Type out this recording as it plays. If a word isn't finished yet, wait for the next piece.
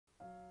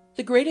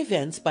The Great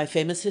Events by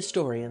Famous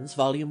Historians,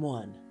 Volume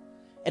 1,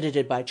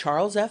 edited by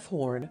Charles F.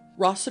 Horn,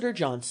 Rossiter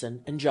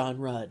Johnson, and John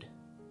Rudd.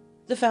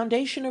 The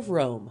Foundation of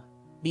Rome,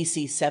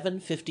 B.C.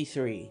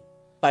 753,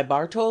 by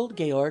Barthold,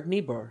 Georg,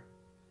 Niebuhr,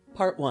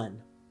 Part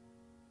 1.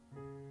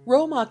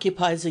 Rome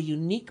occupies a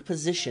unique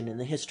position in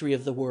the history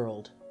of the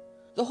world.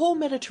 The whole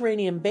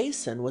Mediterranean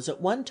basin was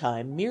at one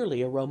time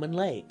merely a Roman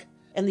lake,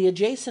 and the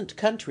adjacent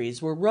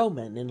countries were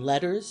Roman in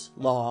letters,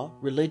 law,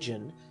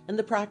 religion, and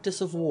the practice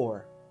of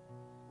war.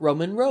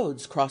 Roman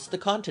roads crossed the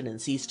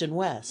continents east and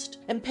west,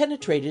 and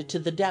penetrated to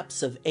the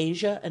depths of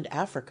Asia and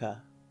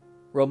Africa.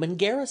 Roman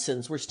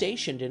garrisons were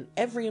stationed in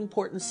every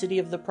important city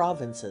of the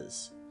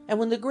provinces, and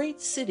when the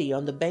great city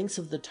on the banks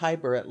of the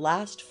Tiber at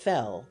last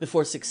fell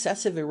before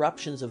successive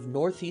irruptions of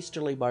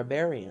northeasterly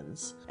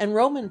barbarians, and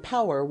Roman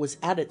power was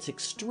at its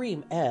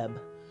extreme ebb,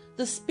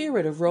 the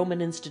spirit of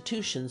Roman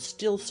institutions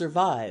still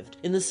survived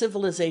in the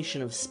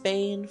civilization of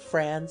Spain,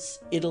 France,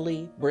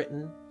 Italy,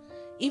 Britain,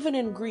 even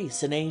in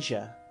Greece and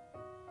Asia.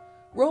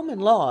 Roman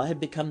law had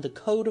become the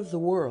code of the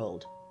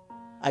world.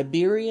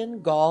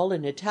 Iberian, Gaul,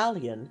 and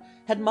Italian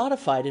had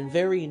modified in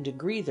varying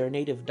degree their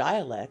native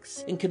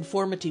dialects in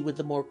conformity with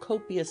the more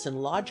copious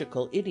and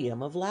logical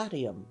idiom of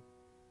Latium.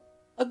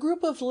 A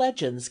group of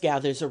legends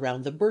gathers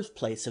around the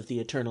birthplace of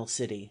the Eternal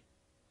City.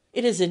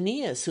 It is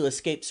Aeneas who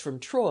escapes from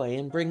Troy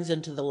and brings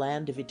into the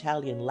land of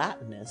Italian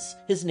Latinus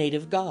his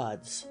native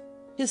gods.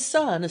 His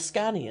son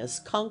Ascanius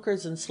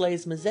conquers and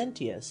slays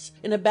Mezentius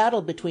in a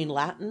battle between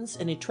Latins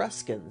and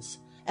Etruscans,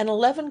 and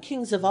 11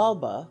 kings of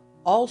Alba,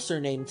 all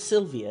surnamed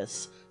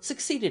Silvius,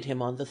 succeeded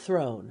him on the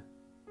throne.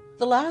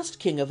 The last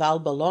king of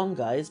Alba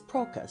Longa is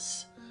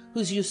Procas,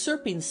 whose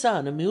usurping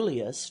son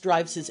Amulius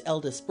drives his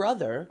eldest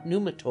brother,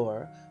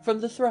 Numitor, from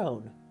the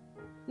throne.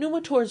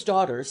 Numitor's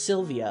daughter,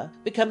 Silvia,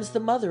 becomes the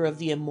mother of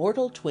the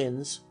immortal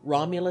twins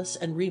Romulus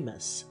and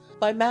Remus,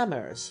 by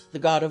Mamers, the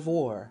god of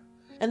war,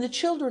 and the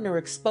children are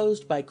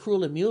exposed by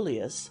cruel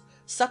Amulius,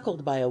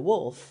 suckled by a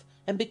wolf,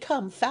 and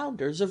become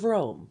founders of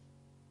Rome.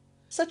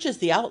 Such is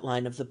the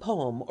outline of the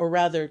poem, or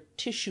rather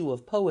tissue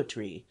of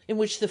poetry, in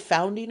which the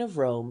founding of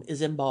Rome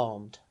is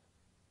embalmed.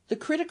 The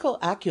critical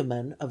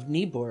acumen of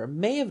Niebuhr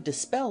may have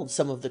dispelled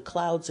some of the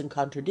clouds and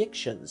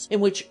contradictions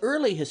in which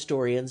early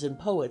historians and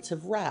poets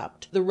have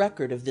wrapped the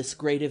record of this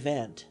great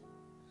event.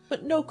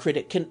 But no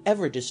critic can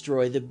ever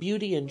destroy the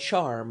beauty and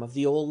charm of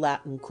the old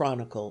Latin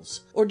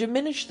chronicles, or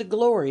diminish the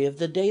glory of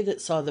the day that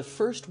saw the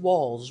first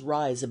walls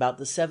rise about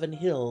the 7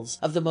 hills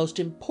of the most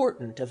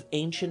important of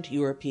ancient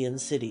European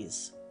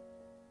cities.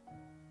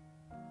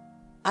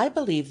 I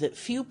believe that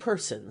few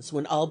persons,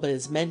 when Alba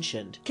is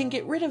mentioned, can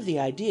get rid of the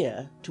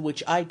idea, to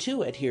which I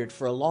too adhered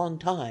for a long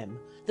time,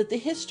 that the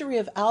history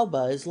of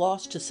Alba is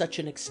lost to such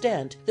an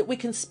extent that we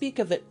can speak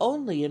of it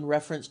only in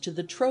reference to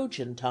the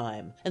Trojan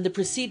time and the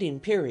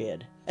preceding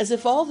period, as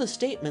if all the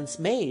statements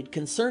made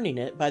concerning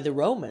it by the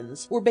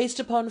Romans were based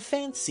upon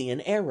fancy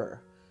and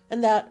error,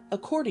 and that,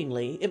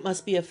 accordingly, it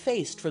must be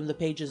effaced from the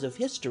pages of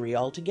history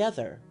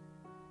altogether.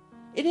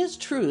 It is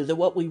true that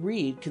what we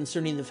read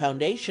concerning the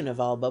foundation of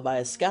Alba by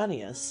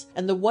Ascanius,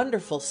 and the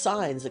wonderful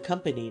signs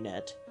accompanying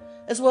it,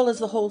 as well as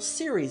the whole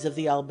series of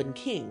the Alban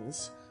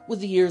kings,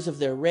 with the years of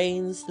their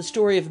reigns, the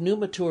story of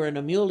Numitor and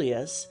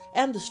Amulius,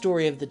 and the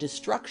story of the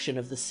destruction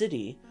of the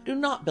city, do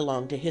not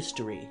belong to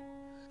history.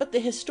 But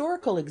the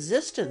historical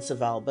existence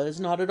of Alba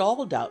is not at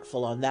all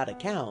doubtful on that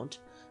account,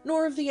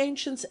 nor have the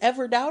ancients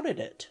ever doubted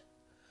it.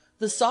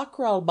 The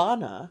Sacra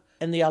Albana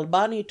and the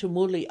Albani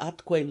tumuli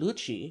atque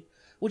luci,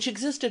 which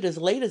existed as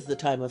late as the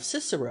time of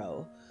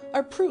Cicero,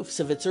 are proofs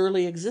of its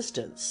early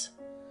existence.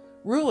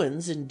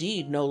 Ruins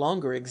indeed no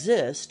longer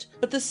exist,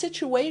 but the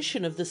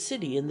situation of the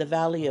city in the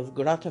valley of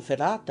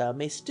Grottaferrata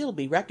may still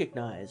be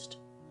recognized.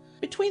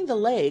 Between the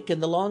lake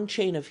and the long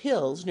chain of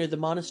hills near the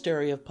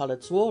monastery of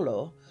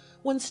Palazzuolo,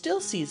 one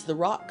still sees the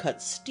rock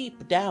cut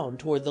steep down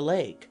toward the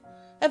lake,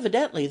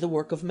 evidently the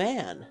work of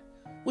man,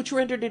 which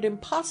rendered it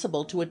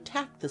impossible to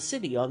attack the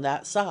city on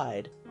that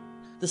side.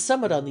 The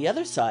summit on the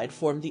other side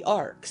formed the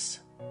arcs.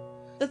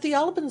 That the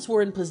Albans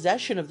were in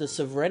possession of the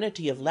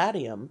sovereignty of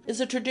Latium is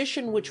a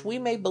tradition which we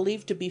may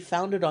believe to be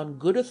founded on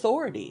good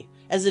authority,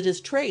 as it is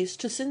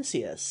traced to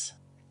Cincius.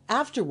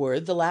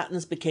 Afterward the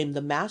Latins became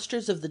the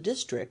masters of the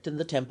district and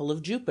the temple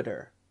of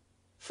Jupiter.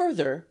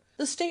 Further,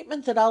 the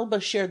statement that Alba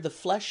shared the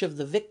flesh of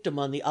the victim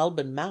on the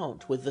Alban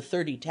Mount with the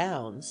 30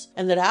 towns,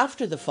 and that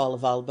after the fall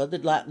of Alba the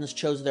Latins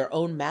chose their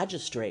own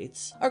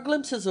magistrates, are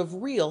glimpses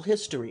of real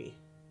history.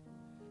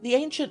 The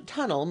ancient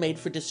tunnel made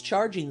for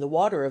discharging the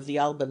water of the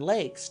Alban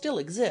lake still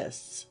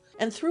exists,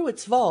 and through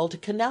its vault a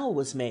canal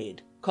was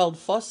made, called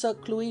Fossa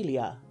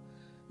Cluilia.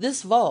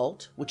 This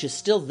vault, which is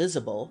still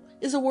visible,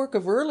 is a work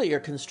of earlier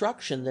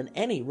construction than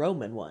any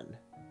Roman one.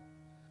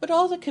 But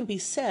all that can be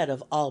said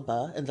of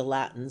Alba and the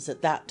Latins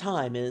at that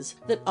time is,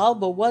 that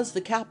Alba was the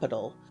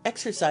capital,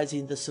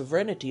 exercising the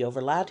sovereignty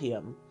over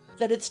Latium,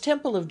 that its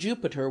temple of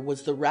Jupiter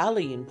was the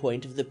rallying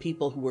point of the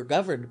people who were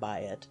governed by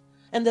it,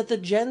 and that the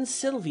gens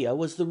Silvia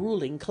was the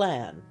ruling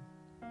clan.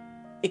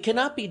 It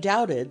cannot be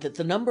doubted that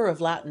the number of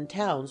Latin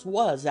towns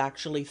was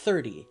actually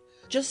 30,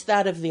 just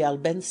that of the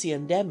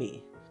Albensian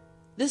demi,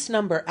 This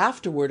number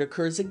afterward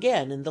occurs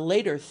again in the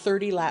later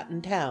 30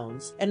 Latin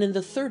towns and in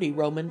the 30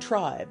 Roman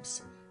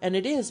tribes, and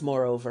it is,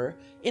 moreover,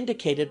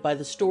 indicated by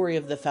the story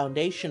of the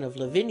foundation of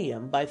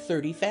Lavinium by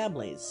 30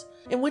 families,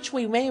 in which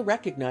we may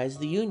recognize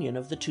the union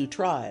of the two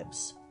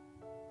tribes.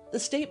 The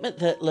statement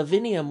that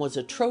Lavinium was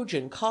a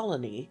Trojan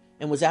colony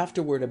and was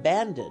afterward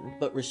abandoned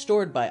but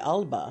restored by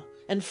Alba,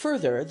 and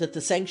further that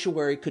the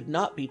sanctuary could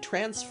not be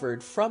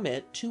transferred from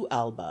it to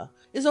Alba,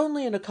 is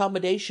only an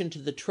accommodation to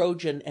the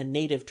Trojan and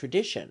native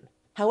tradition,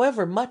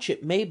 however much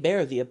it may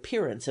bear the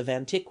appearance of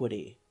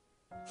antiquity.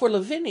 For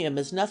Lavinium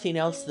is nothing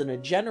else than a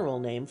general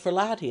name for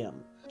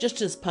Latium,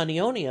 just as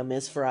Panionium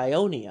is for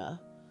Ionia,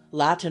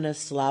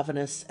 Latinus,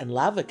 Lavinus, and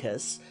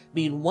Lavicus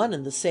being one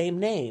and the same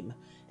name,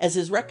 as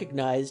is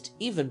recognized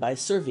even by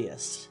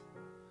Servius.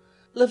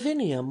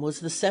 Lavinium was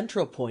the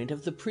central point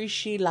of the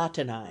Praeci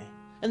Latini,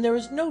 and there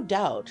is no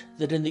doubt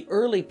that in the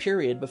early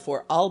period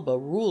before Alba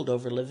ruled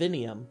over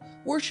Lavinium,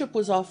 worship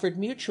was offered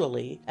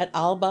mutually at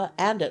Alba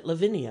and at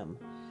Lavinium,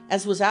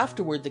 as was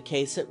afterward the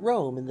case at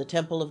Rome in the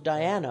Temple of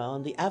Diana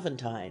on the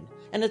Aventine,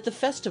 and at the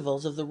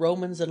festivals of the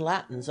Romans and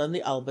Latins on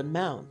the Alban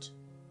Mount.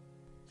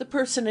 The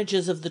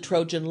personages of the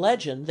Trojan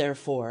legend,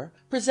 therefore,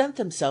 present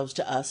themselves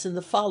to us in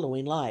the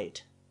following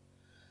light.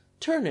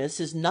 Turnus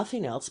is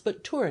nothing else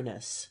but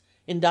Turinus,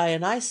 in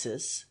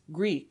Dionysus,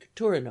 Greek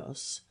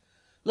Turinos.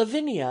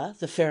 Lavinia,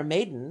 the fair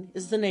maiden,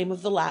 is the name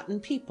of the Latin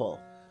people,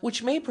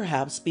 which may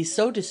perhaps be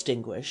so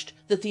distinguished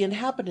that the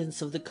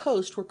inhabitants of the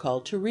coast were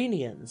called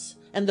Tyrrhenians,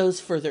 and those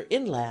further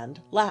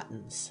inland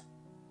Latins.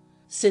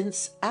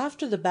 Since,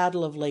 after the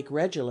Battle of Lake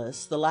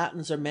Regillus, the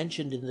Latins are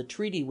mentioned in the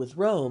treaty with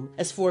Rome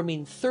as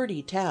forming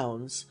 30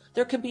 towns,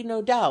 there can be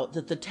no doubt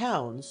that the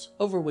towns,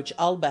 over which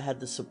Alba had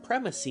the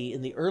supremacy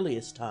in the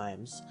earliest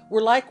times,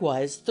 were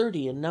likewise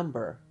 30 in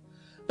number.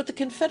 But the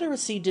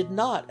confederacy did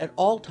not at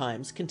all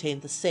times contain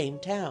the same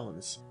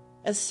towns,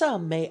 as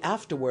some may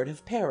afterward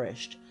have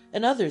perished,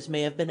 and others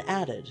may have been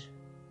added.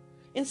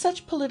 In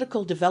such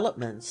political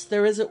developments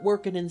there is at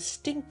work an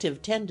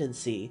instinctive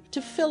tendency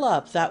to fill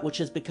up that which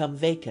has become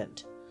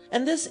vacant,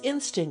 and this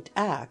instinct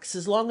acts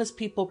as long as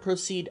people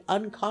proceed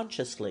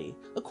unconsciously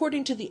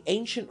according to the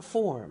ancient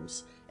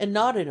forms and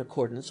not in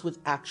accordance with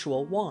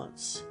actual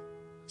wants.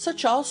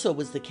 Such also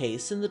was the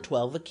case in the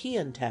 12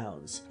 Achaean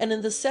towns and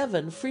in the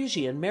 7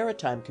 Frisian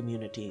maritime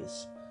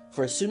communities,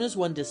 for as soon as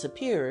one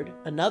disappeared,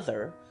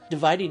 another,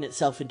 dividing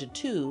itself into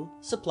 2,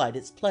 supplied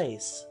its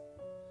place.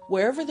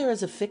 Wherever there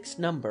is a fixed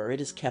number,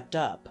 it is kept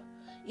up,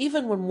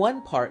 even when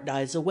one part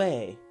dies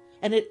away,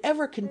 and it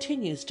ever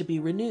continues to be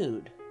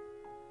renewed.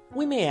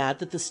 We may add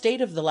that the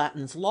state of the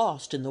Latins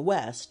lost in the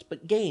west,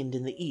 but gained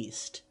in the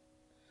east.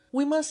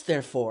 We must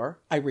therefore,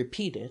 I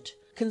repeat it,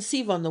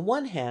 conceive on the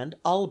one hand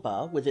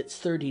Alba with its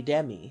 30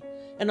 demi,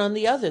 and on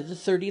the other the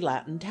 30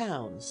 Latin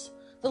towns,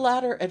 the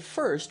latter at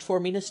first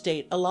forming a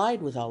state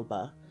allied with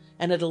Alba,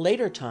 and at a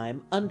later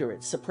time under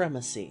its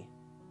supremacy.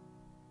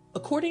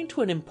 According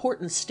to an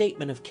important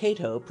statement of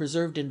Cato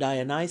preserved in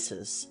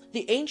Dionysus,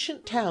 the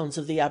ancient towns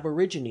of the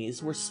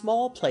aborigines were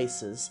small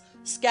places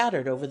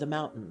scattered over the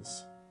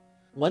mountains.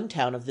 One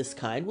town of this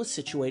kind was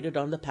situated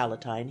on the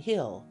Palatine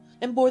Hill,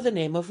 and bore the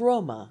name of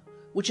Roma,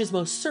 which is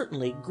most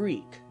certainly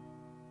Greek.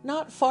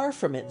 Not far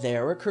from it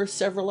there occur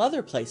several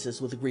other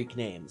places with Greek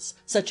names,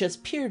 such as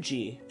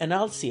Pyrgi and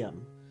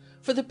Alsium,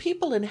 for the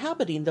people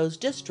inhabiting those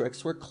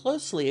districts were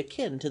closely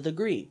akin to the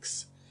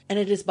Greeks, and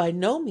it is by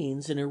no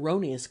means an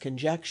erroneous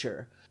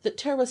conjecture that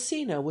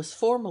Terracina was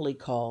formerly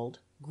called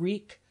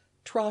Greek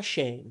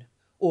Trachane,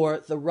 or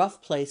the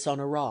rough place on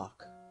a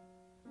rock.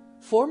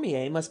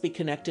 Formiae must be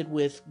connected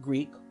with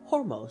Greek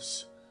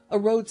Hormos, a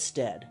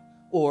roadstead,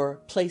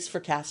 or place for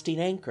casting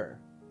anchor.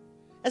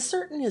 As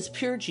certain as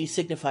Pyrgi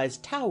signifies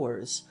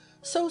towers,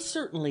 so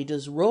certainly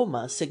does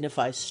Roma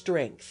signify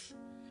strength,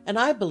 and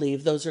I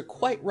believe those are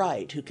quite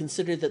right who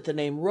consider that the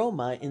name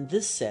Roma in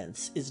this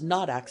sense is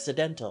not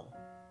accidental.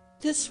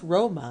 This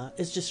Roma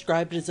is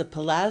described as a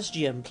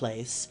Pelasgian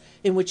place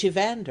in which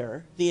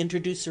Evander, the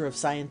introducer of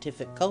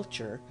scientific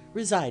culture,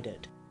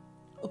 resided.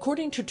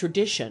 According to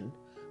tradition,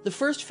 the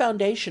first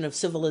foundation of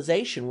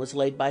civilization was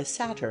laid by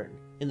Saturn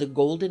in the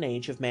golden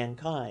age of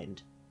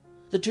mankind.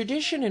 The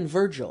tradition in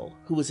Virgil,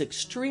 who was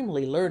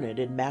extremely learned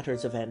in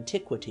matters of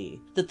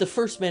antiquity, that the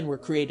first men were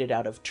created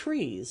out of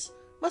trees,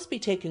 must be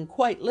taken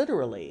quite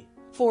literally,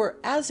 for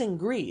as in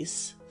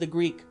Greece, the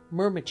Greek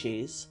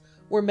Myrmeces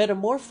were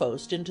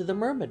metamorphosed into the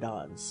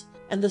Myrmidons,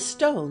 and the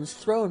stones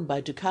thrown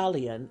by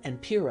Deucalion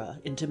and Pyrrha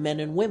into men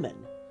and women,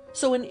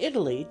 so in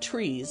Italy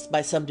trees,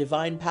 by some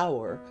divine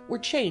power, were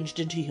changed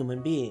into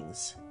human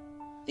beings.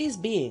 These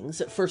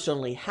beings, at first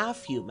only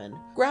half human,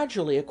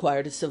 gradually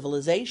acquired a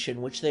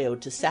civilization which they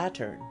owed to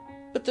Saturn,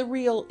 but the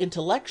real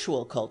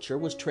intellectual culture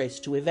was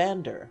traced to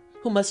Evander,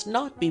 who must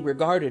not be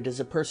regarded as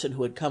a person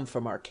who had come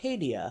from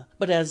Arcadia,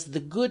 but as the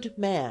good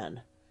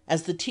man,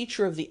 as the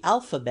teacher of the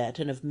alphabet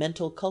and of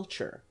mental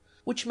culture,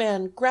 which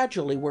man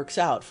gradually works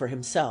out for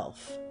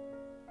himself.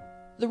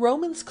 The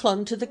Romans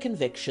clung to the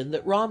conviction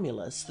that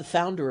Romulus, the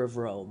founder of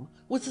Rome,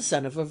 was the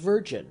son of a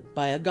virgin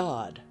by a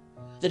god,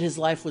 that his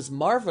life was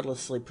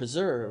marvelously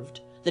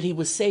preserved, that he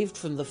was saved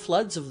from the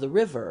floods of the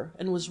river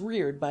and was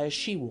reared by a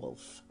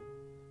she-wolf.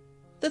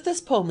 That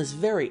this poem is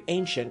very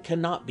ancient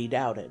cannot be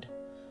doubted.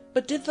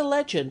 But did the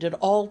legend at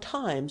all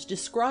times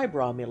describe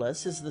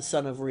Romulus as the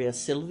son of Rhea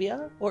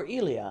Silvia or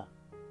Ilia?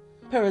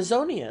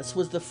 Perizonius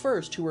was the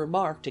first who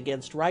remarked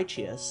against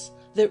Rhetius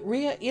that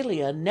Rhea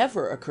Ilia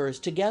never occurs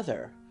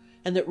together,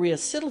 and that Rhea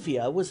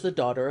Silvia was the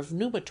daughter of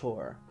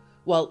Numitor,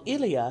 while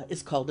Ilia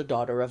is called a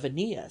daughter of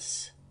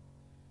Aeneas.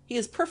 He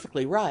is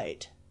perfectly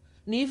right.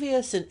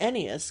 Naevius and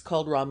Ennius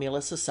called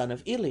Romulus a son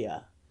of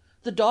Ilia,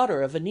 the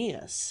daughter of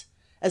Aeneas,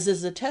 as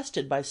is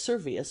attested by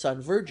Servius on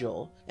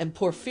Virgil and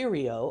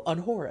Porphyrio on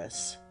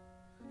Horace.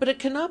 But it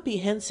cannot be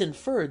hence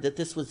inferred that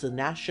this was the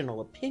national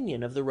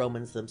opinion of the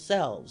Romans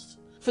themselves,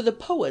 for the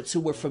poets who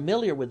were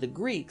familiar with the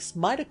Greeks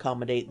might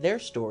accommodate their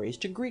stories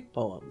to Greek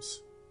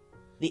poems.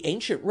 The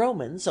ancient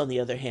Romans, on the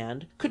other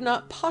hand, could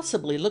not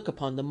possibly look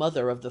upon the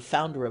mother of the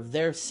founder of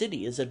their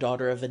city as a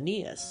daughter of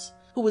Aeneas,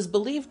 who was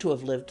believed to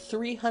have lived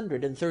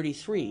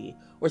 333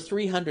 or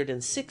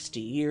 360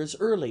 years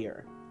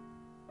earlier.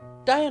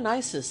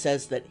 Dionysius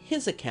says that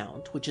his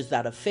account, which is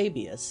that of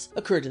Fabius,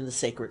 occurred in the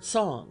sacred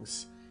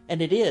songs,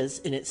 and it is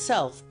in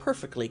itself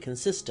perfectly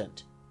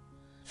consistent.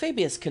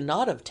 Fabius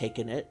cannot have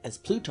taken it, as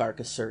Plutarch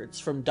asserts,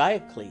 from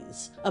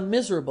Diocles, a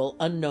miserable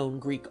unknown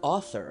Greek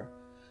author.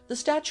 The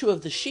statue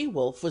of the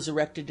she-wolf was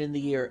erected in the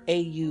year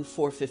AU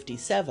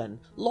 457,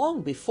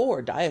 long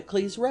before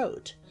Diocles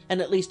wrote,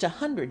 and at least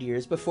 100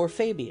 years before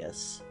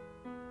Fabius.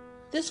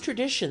 This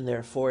tradition,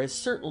 therefore, is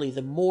certainly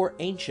the more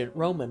ancient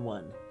Roman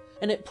one,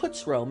 and it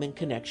puts Rome in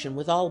connection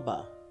with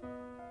Alba.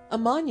 A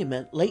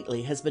monument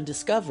lately has been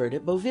discovered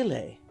at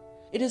Boville.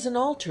 It is an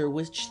altar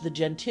which the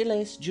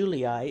Gentiles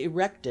Julii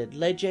erected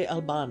lege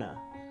Albana,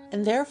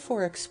 and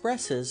therefore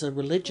expresses a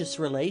religious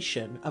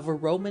relation of a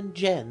Roman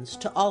gens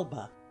to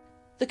Alba.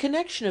 The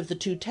connection of the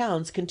two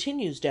towns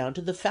continues down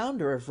to the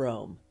founder of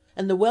Rome,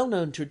 and the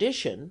well-known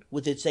tradition,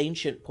 with its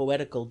ancient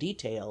poetical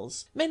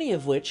details, many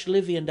of which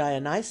Livy and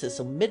Dionysius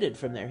omitted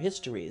from their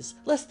histories,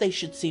 lest they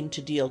should seem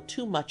to deal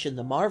too much in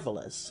the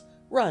marvellous,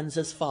 runs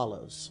as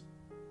follows.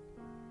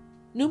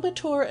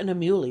 Numitor and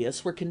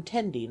Amulius were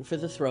contending for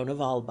the throne of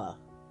Alba.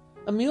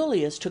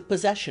 Amulius took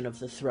possession of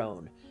the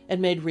throne,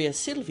 and made Rhea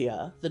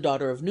Silvia, the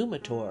daughter of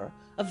Numitor,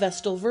 a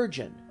Vestal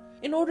Virgin,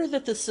 in order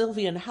that the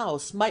Silvian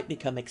house might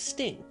become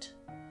extinct.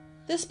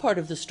 This part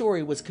of the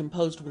story was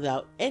composed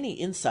without any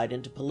insight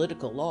into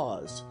political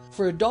laws,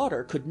 for a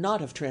daughter could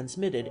not have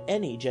transmitted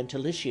any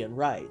gentilician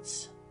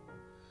rights.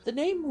 The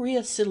name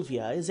Rhea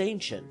Silvia is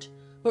ancient,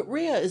 but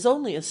Rhea is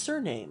only a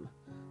surname.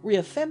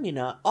 Rhea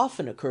Femina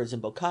often occurs in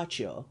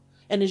Boccaccio,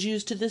 and is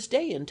used to this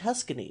day in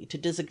Tuscany to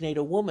designate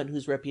a woman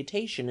whose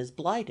reputation is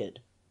blighted.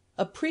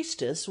 A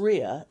priestess,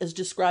 Rhea, is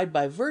described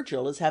by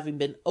Virgil as having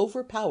been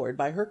overpowered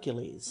by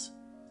Hercules.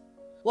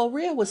 While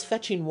Rhea was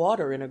fetching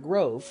water in a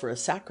grove for a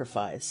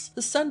sacrifice,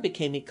 the sun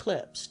became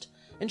eclipsed,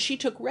 and she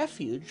took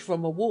refuge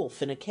from a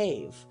wolf in a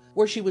cave,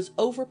 where she was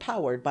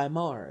overpowered by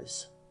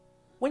Mars.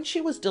 When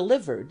she was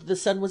delivered, the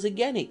sun was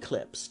again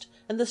eclipsed,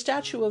 and the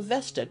statue of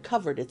Vesta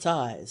covered its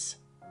eyes.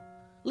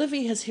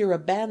 Livy has here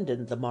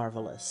abandoned the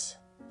marvellous.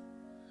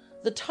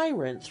 The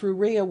tyrant threw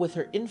Rhea with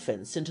her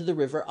infants into the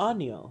river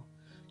Anio.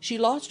 She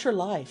lost her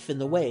life in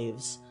the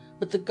waves,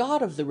 but the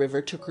god of the river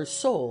took her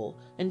soul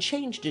and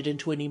changed it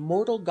into an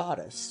immortal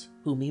goddess,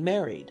 whom he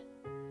married.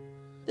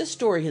 This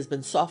story has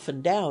been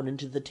softened down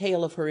into the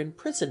tale of her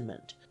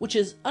imprisonment, which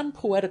is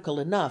unpoetical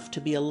enough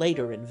to be a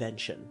later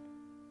invention.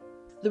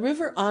 The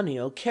river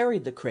Anio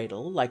carried the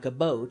cradle, like a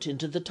boat,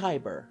 into the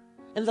Tiber,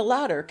 and the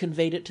latter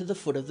conveyed it to the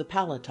foot of the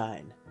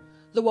Palatine,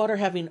 the water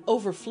having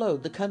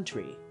overflowed the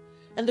country,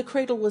 and the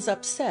cradle was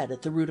upset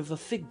at the root of a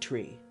fig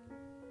tree.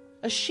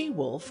 A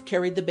she-wolf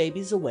carried the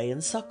babies away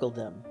and suckled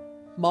them.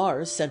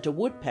 Mars sent a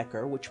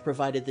woodpecker, which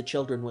provided the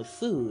children with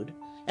food,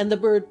 and the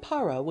bird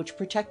Para, which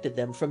protected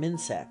them from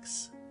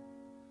insects.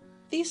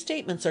 These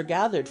statements are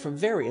gathered from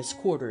various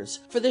quarters,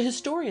 for the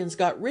historians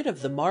got rid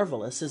of the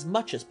marvellous as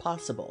much as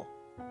possible.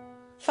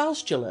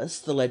 Faustulus,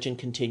 the legend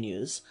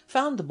continues,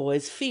 found the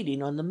boys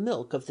feeding on the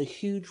milk of the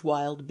huge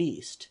wild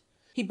beast.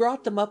 He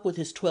brought them up with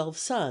his 12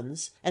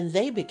 sons, and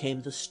they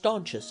became the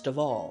staunchest of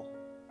all.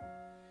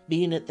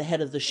 Being at the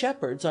head of the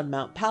shepherds on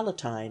Mount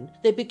Palatine,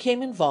 they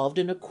became involved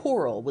in a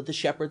quarrel with the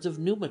shepherds of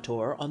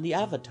Numitor on the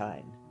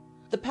Avetine.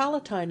 The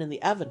Palatine and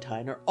the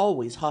Avetine are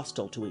always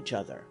hostile to each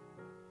other.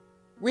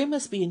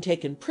 Remus, being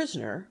taken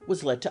prisoner,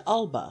 was led to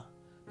Alba,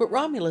 but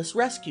Romulus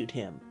rescued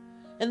him,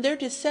 and their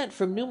descent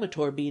from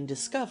Numitor being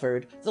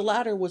discovered, the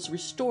latter was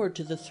restored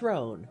to the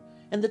throne,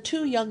 and the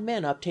 2 young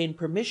men obtained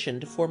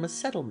permission to form a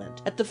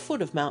settlement at the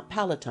foot of Mount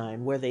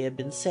Palatine, where they had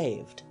been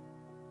saved.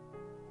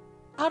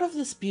 Out of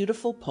this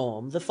beautiful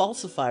poem the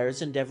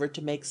falsifiers endeavored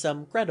to make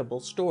some credible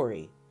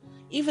story.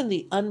 Even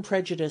the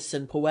unprejudiced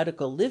and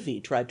poetical Livy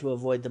tried to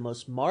avoid the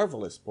most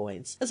marvellous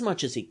points as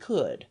much as he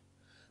could,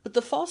 but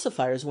the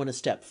falsifiers went a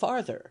step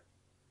farther.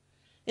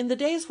 In the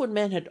days when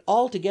men had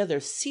altogether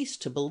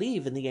ceased to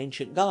believe in the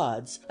ancient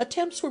gods,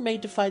 attempts were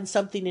made to find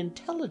something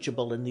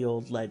intelligible in the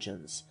old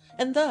legends,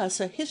 and thus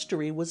a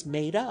history was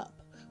made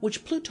up,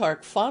 which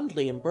Plutarch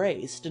fondly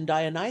embraced and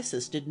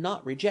Dionysius did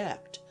not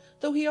reject,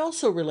 though he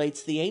also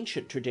relates the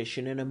ancient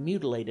tradition in a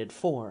mutilated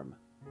form.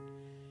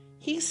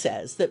 He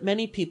says that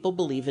many people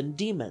believe in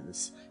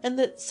demons, and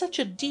that such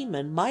a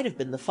demon might have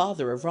been the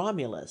father of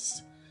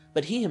Romulus,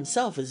 but he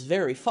himself is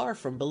very far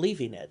from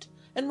believing it,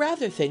 and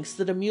rather thinks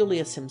that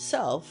Amulius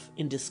himself,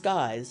 in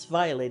disguise,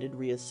 violated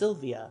Rhea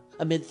Silvia,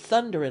 amid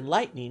thunder and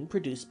lightning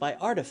produced by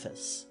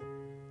artifice.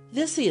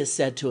 This he is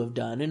said to have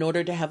done in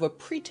order to have a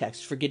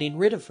pretext for getting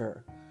rid of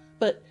her,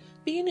 but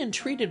being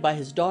entreated by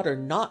his daughter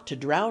not to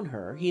drown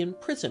her, he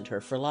imprisoned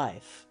her for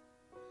life.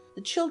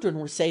 The children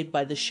were saved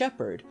by the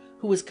shepherd,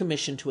 who was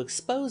commissioned to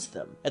expose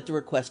them, at the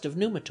request of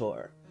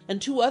Numitor,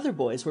 and 2 other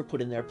boys were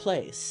put in their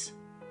place.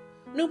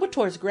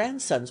 Numitor's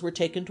grandsons were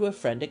taken to a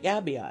friend at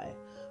Gabii,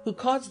 who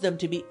caused them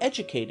to be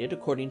educated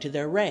according to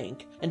their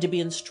rank, and to be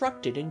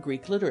instructed in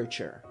Greek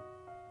literature.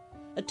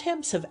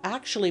 Attempts have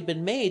actually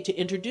been made to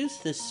introduce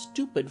this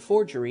stupid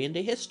forgery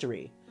into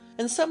history,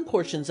 and some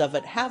portions of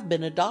it have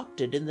been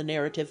adopted in the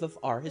narrative of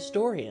our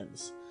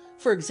historians.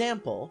 For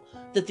example,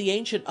 that the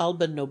ancient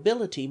Alban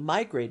nobility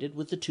migrated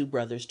with the 2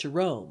 brothers to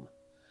Rome.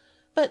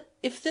 But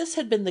if this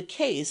had been the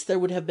case, there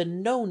would have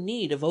been no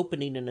need of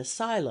opening an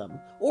asylum,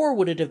 or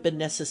would it have been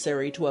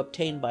necessary to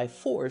obtain by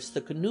force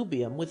the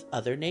connubium with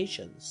other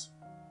nations.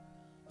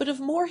 But of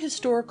more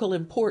historical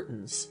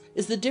importance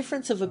is the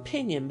difference of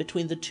opinion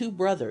between the 2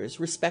 brothers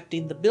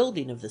respecting the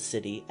building of the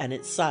city and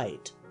its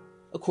site.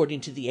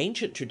 According to the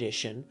ancient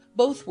tradition,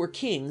 both were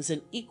kings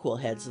and equal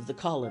heads of the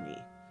colony.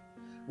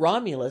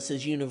 Romulus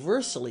is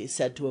universally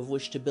said to have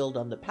wished to build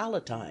on the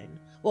Palatine,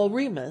 while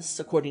Remus,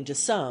 according to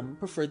some,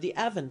 preferred the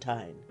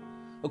Aventine,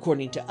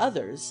 according to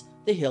others,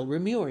 the hill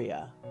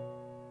Remuria.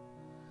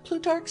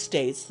 Plutarch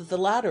states that the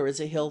latter is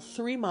a hill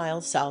 3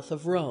 miles south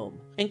of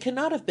Rome, and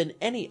cannot have been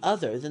any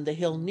other than the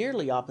hill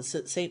nearly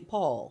opposite St.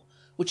 Paul,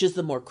 which is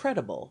the more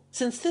credible,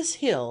 since this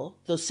hill,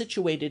 though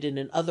situated in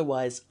an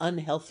otherwise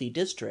unhealthy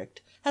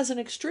district, has an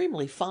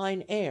extremely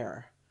fine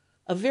air,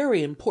 a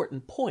very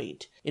important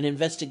point in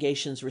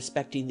investigations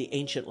respecting the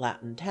ancient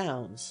Latin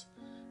towns,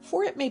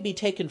 for it may be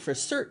taken for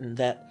certain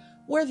that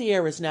where the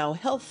air is now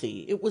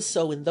healthy it was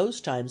so in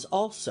those times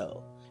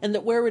also, and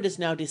that where it is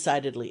now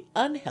decidedly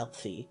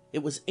unhealthy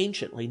it was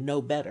anciently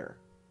no better.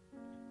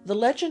 The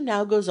legend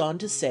now goes on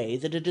to say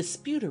that a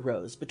dispute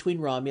arose between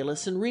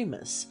Romulus and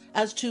Remus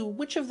as to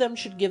which of them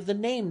should give the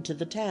name to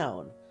the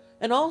town,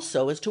 and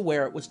also as to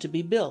where it was to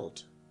be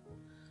built.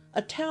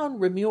 A town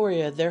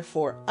Remuria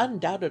therefore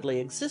undoubtedly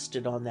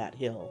existed on that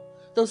hill,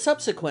 though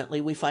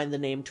subsequently we find the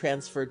name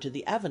transferred to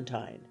the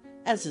Aventine,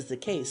 as is the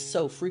case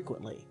so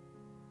frequently.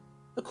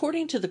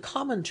 According to the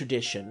common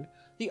tradition,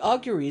 the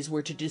auguries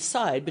were to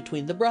decide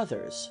between the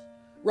brothers.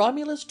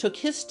 Romulus took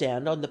his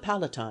stand on the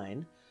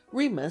Palatine,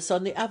 Remus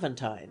on the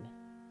Aventine.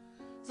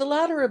 The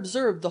latter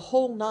observed the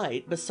whole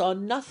night, but saw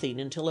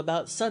nothing until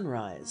about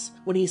sunrise,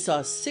 when he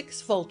saw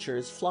 6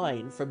 vultures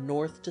flying from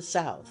north to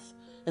south,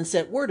 and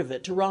sent word of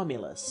it to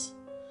Romulus.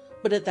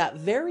 But at that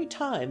very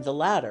time the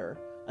latter,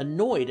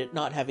 annoyed at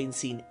not having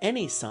seen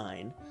any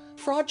sign,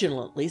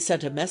 fraudulently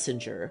sent a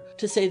messenger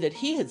to say that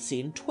he had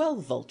seen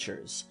 12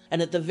 vultures,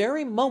 and at the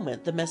very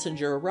moment the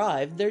messenger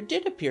arrived there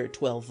did appear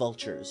 12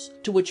 vultures,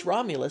 to which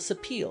Romulus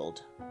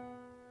appealed.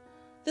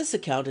 This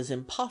account is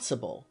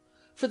impossible,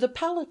 for the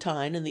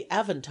Palatine and the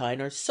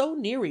Aventine are so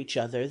near each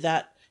other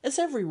that, as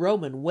every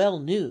Roman well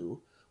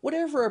knew,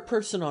 whatever a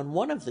person on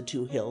one of the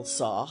 2 hills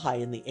saw high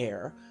in the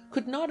air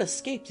could not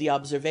escape the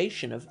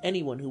observation of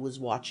anyone who was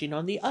watching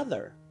on the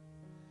other.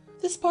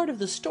 This part of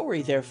the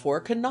story, therefore,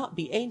 cannot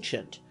be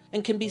ancient,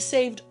 and can be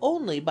saved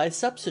only by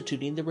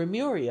substituting the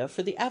Remuria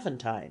for the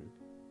Aventine.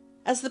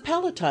 As the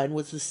Palatine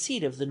was the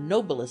seat of the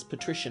noblest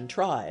patrician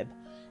tribe,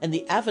 and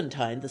the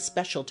Aventine the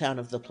special town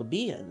of the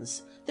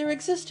plebeians, there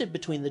existed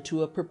between the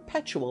 2 a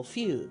perpetual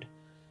feud,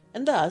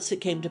 and thus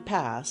it came to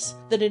pass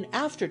that in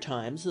after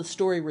times the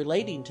story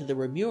relating to the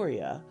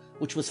Remuria,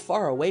 which was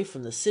far away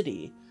from the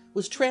city,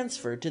 was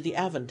transferred to the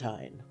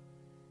Aventine.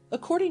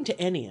 According to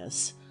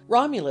Ennius,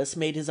 Romulus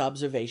made his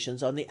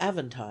observations on the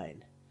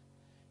Aventine.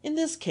 In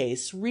this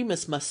case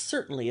Remus must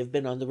certainly have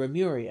been on the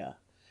Remuria,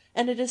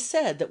 and it is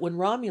said that when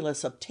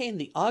Romulus obtained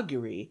the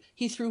augury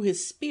he threw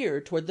his spear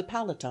toward the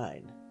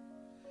Palatine.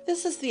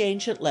 This is the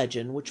ancient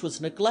legend which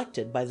was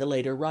neglected by the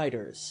later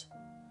writers.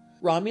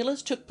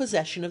 Romulus took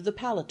possession of the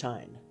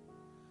Palatine.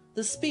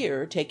 The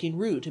spear, taking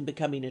root and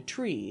becoming a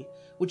tree,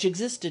 which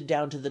existed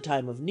down to the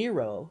time of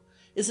Nero,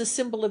 is a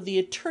symbol of the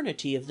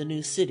eternity of the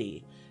new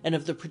city and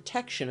of the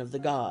protection of the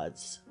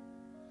gods.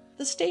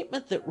 The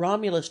statement that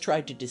Romulus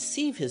tried to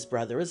deceive his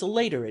brother is a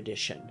later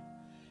addition,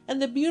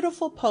 and the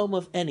beautiful poem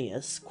of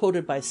Ennius,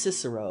 quoted by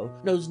Cicero,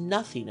 knows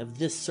nothing of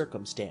this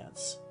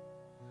circumstance.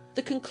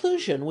 The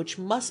conclusion which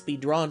must be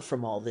drawn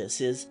from all this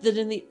is that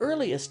in the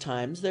earliest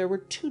times there were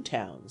 2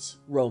 towns,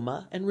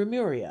 Roma and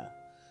Remuria,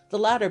 the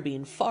latter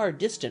being far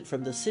distant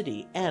from the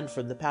city and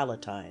from the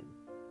Palatine.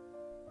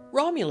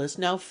 Romulus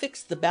now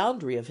fixed the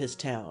boundary of his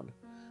town,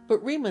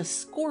 but Remus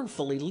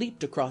scornfully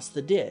leaped across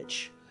the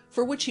ditch,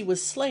 for which he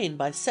was slain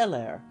by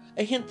Celer,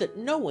 a hint that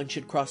no one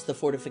should cross the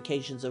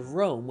fortifications of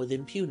Rome with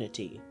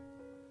impunity.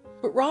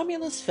 But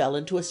Romulus fell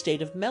into a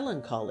state of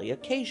melancholy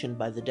occasioned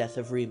by the death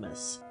of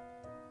Remus.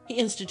 He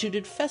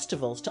instituted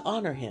festivals to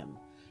honor him,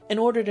 and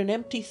ordered an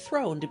empty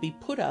throne to be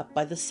put up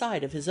by the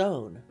side of his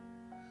own.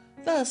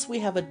 Thus we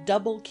have a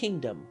double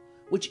kingdom,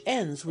 which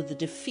ends with the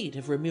defeat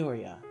of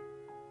Remuria.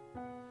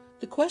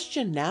 The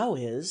question now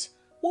is,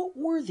 what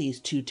were these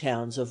two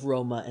towns of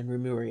Roma and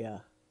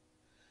Remuria?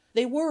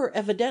 They were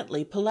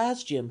evidently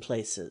Pelasgian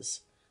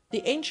places.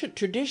 The ancient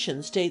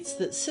tradition states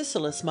that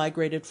Sicelus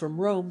migrated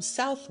from Rome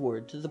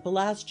southward to the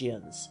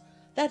Pelasgians,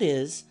 that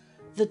is,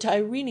 the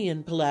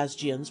Tyrrhenian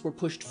Pelasgians were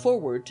pushed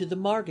forward to the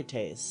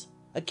Margites,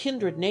 a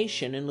kindred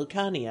nation in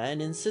Lucania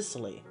and in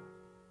Sicily.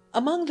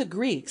 Among the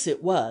Greeks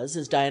it was,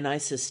 as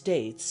Dionysius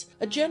states,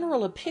 a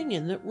general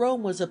opinion that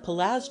Rome was a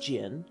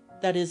Pelasgian,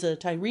 that is, a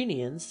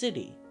Tyrrhenian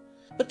city,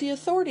 but the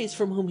authorities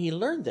from whom he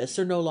learned this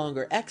are no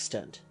longer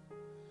extant.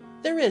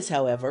 There is,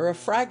 however, a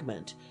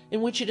fragment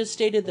in which it is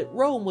stated that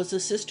Rome was a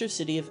sister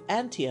city of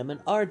Antium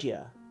and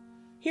Ardea.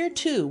 Here,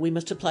 too, we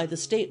must apply the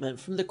statement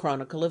from the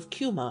Chronicle of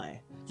Cumae,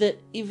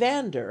 that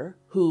Evander,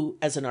 who,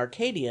 as an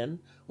Arcadian,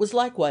 was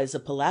likewise a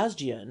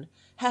Pelasgian,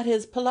 had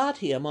his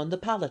Palatium on the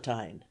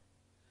Palatine.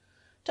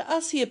 To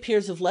us he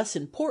appears of less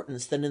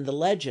importance than in the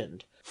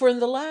legend, for in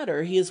the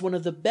latter he is one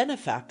of the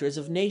benefactors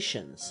of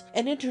nations,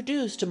 and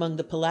introduced among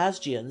the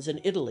Pelasgians in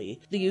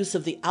Italy the use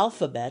of the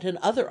alphabet and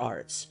other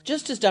arts,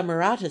 just as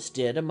Damaratus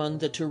did among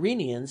the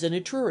Tyrrhenians in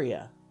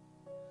Etruria.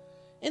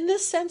 In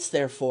this sense,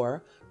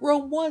 therefore,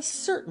 Rome was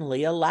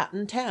certainly a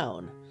Latin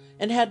town,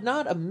 and had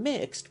not a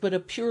mixed but a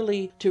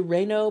purely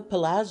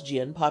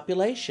Tyrrheno-Pelasgian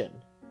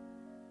population.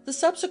 The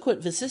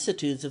subsequent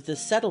vicissitudes of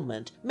this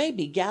settlement may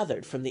be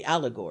gathered from the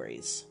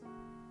allegories.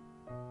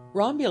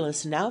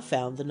 Romulus now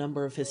found the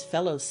number of his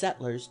fellow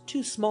settlers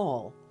too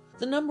small.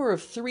 The number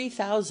of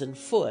 3,000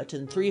 foot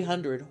and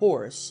 300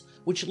 horse,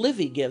 which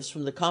Livy gives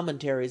from the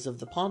commentaries of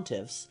the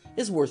pontiffs,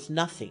 is worth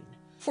nothing,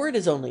 for it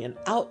is only an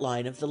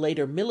outline of the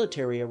later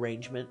military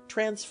arrangement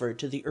transferred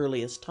to the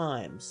earliest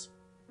times.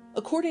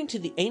 According to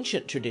the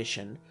ancient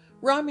tradition,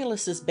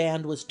 Romulus's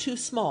band was too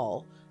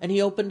small, and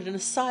he opened an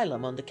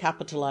asylum on the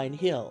Capitoline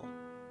Hill.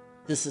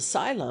 This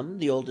asylum,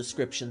 the old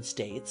description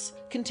states,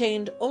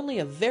 contained only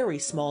a very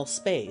small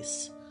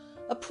space,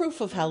 a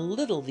proof of how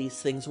little these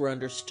things were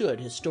understood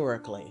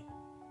historically.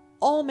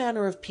 All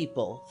manner of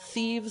people,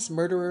 thieves,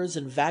 murderers,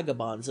 and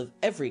vagabonds of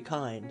every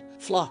kind,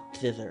 flocked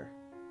thither.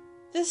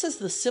 This is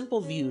the simple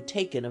view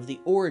taken of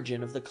the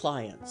origin of the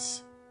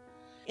clients.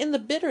 In the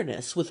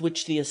bitterness with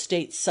which the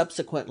estates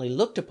subsequently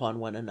looked upon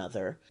one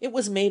another, it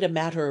was made a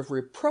matter of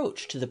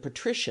reproach to the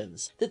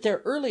patricians that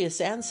their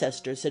earliest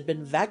ancestors had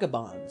been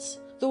vagabonds,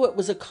 though it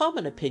was a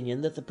common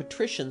opinion that the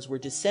patricians were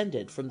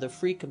descended from the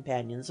free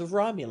companions of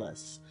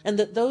Romulus, and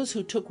that those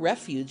who took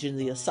refuge in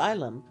the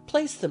asylum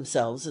placed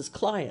themselves as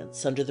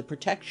clients under the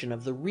protection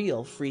of the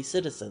real free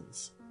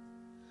citizens.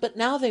 But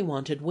now they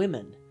wanted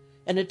women,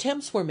 and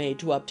attempts were made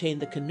to obtain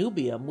the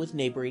connubium with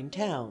neighboring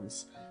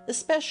towns,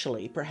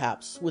 especially,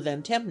 perhaps, with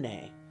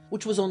Antemnae,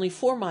 which was only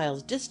 4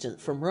 miles distant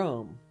from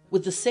Rome,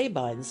 with the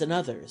Sabines and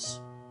others.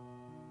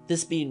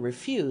 This being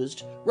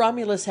refused,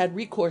 Romulus had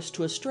recourse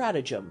to a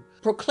stratagem,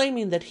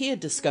 proclaiming that he had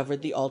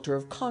discovered the altar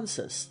of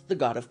Consus, the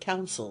god of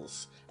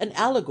councils, an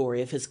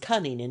allegory of his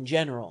cunning in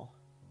general.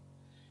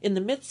 In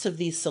the midst of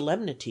these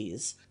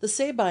solemnities, the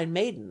Sabine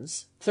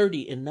maidens,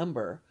 30 in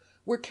number,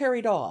 were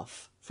carried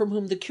off, from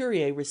whom the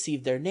Curiae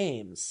received their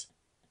names.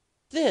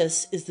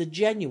 This is the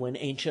genuine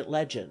ancient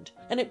legend,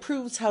 and it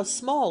proves how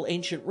small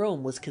ancient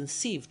Rome was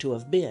conceived to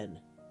have been.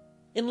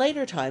 In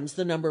later times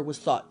the number was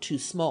thought too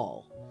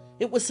small.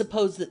 It was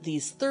supposed that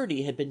these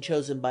 30 had been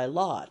chosen by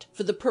lot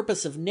for the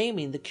purpose of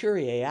naming the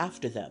Curiae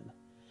after them,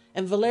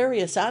 and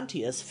Valerius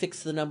Antius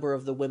fixed the number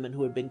of the women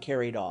who had been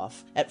carried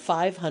off at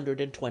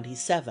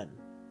 527.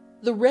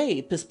 The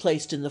rape is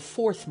placed in the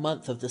 4th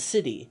month of the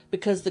city,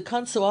 because the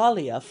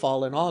consualia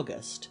fall in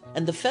August,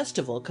 and the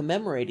festival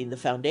commemorating the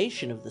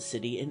foundation of the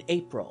city in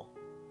April.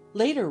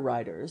 Later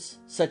writers,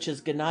 such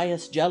as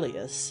Gnaeus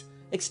Gellius,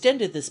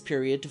 extended this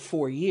period to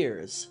 4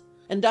 years,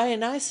 and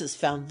Dionysius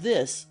found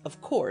this, of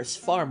course,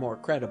 far more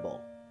credible.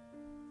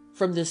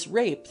 From this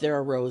rape there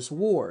arose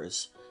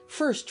wars,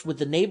 first with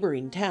the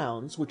neighboring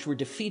towns, which were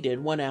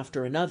defeated one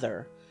after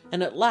another,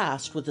 and at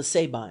last with the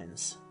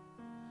Sabines.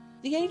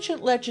 The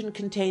ancient legend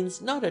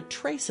contains not a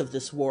trace of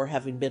this war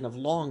having been of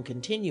long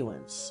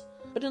continuance,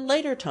 but in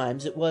later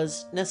times it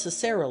was,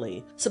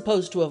 necessarily,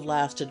 supposed to have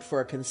lasted for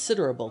a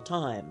considerable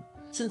time,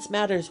 since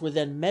matters were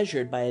then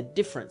measured by a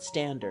different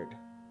standard.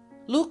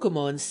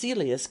 Lucumo and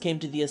Celius came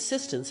to the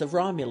assistance of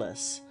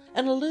Romulus,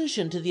 an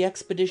allusion to the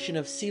expedition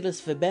of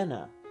Caelus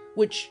Vibena,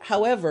 which,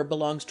 however,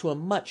 belongs to a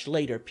much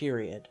later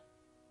period.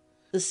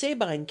 The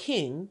Sabine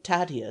king,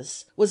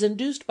 Tatius, was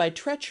induced by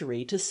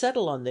treachery to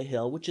settle on the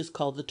hill which is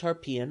called the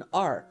Tarpeian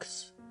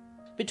Arcs.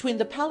 Between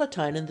the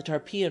Palatine and the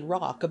Tarpeian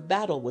Rock a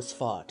battle was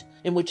fought,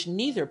 in which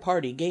neither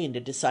party gained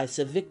a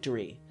decisive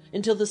victory,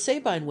 until the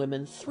Sabine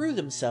women threw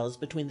themselves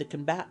between the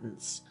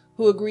combatants,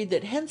 who agreed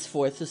that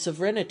henceforth the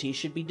sovereignty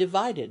should be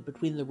divided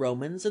between the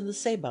Romans and the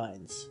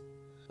Sabines.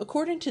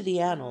 According to the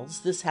annals,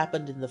 this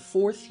happened in the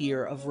 4th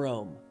year of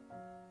Rome.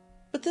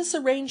 But this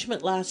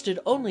arrangement lasted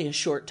only a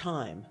short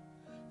time.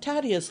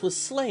 Tatius was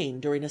slain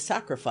during a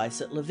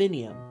sacrifice at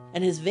Lavinium,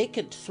 and his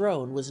vacant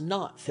throne was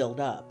not filled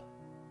up.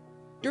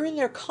 During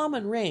their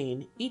common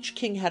reign, each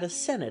king had a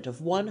senate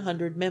of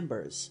 100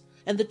 members,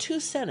 and the two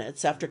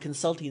senates, after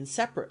consulting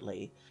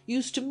separately,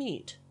 used to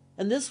meet,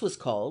 and this was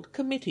called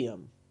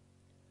comitium.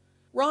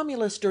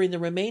 Romulus during the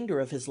remainder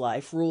of his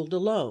life ruled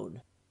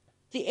alone.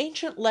 The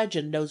ancient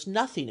legend knows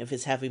nothing of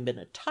his having been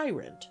a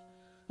tyrant.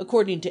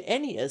 According to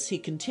Ennius, he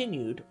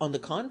continued, on the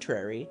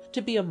contrary,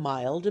 to be a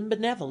mild and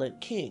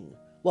benevolent king,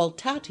 while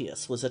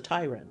Tatius was a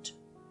tyrant.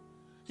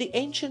 The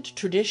ancient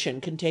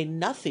tradition contained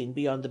nothing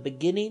beyond the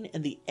beginning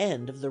and the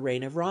end of the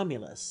reign of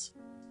Romulus.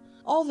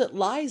 All that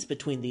lies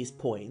between these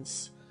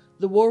points,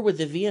 the war with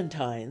the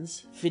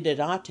Veientines,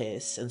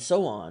 Fidenates, and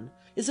so on,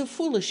 is a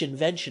foolish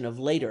invention of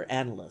later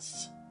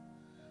annalists.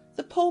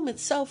 The poem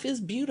itself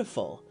is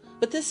beautiful,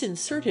 but this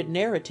inserted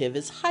narrative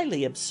is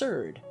highly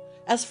absurd,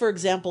 as for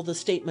example the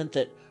statement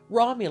that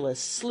Romulus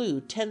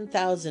slew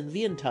 10,000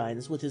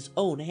 Veientines with his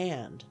own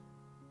hand.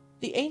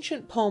 The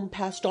ancient poem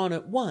passed on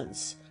at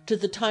once to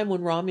the time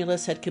when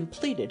Romulus had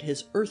completed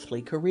his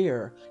earthly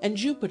career, and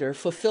Jupiter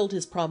fulfilled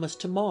his promise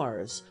to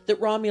Mars that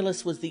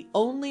Romulus was the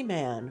only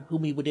man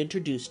whom he would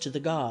introduce to the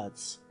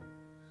gods.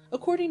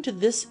 According to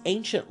this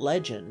ancient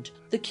legend,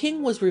 the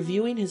king was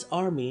reviewing his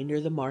army near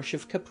the marsh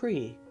of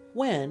Capri,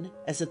 when,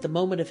 as at the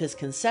moment of his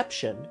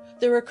conception,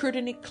 there occurred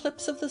an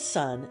eclipse of the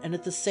sun and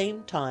at the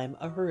same time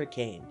a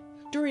hurricane,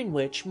 during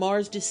which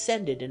Mars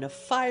descended in a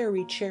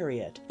fiery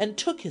chariot and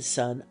took his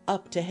son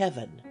up to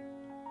heaven.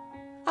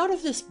 Out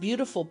of this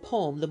beautiful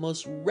poem the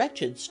most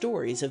wretched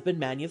stories have been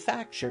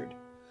manufactured.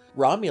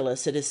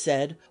 Romulus, it is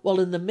said, while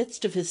in the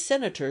midst of his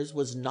senators,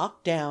 was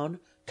knocked down,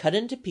 cut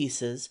into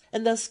pieces,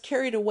 and thus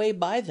carried away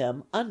by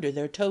them under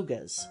their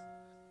togas.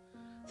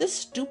 This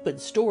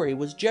stupid story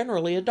was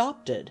generally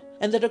adopted,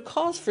 and that a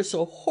cause for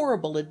so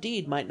horrible a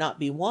deed might not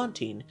be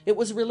wanting, it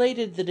was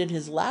related that in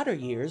his latter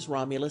years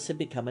Romulus had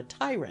become a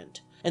tyrant,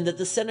 and that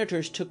the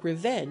senators took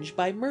revenge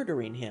by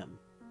murdering him.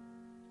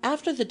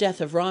 After the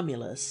death of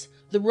Romulus,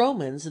 the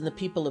Romans and the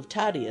people of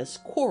Tatius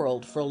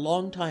quarreled for a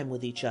long time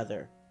with each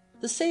other,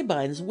 the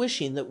Sabines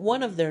wishing that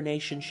one of their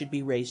nation should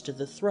be raised to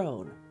the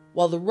throne,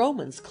 while the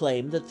Romans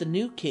claimed that the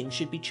new king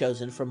should be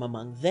chosen from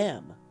among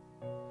them.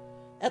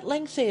 At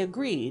length they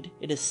agreed,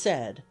 it is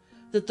said,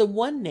 that the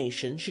one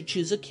nation should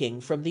choose a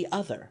king from the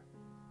other.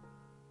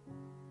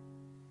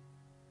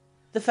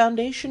 The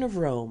Foundation of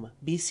Rome,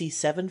 B.C.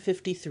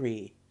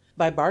 753,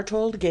 by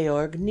Barthold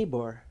Georg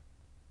Niebuhr.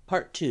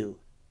 Part 2.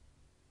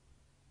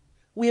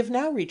 We have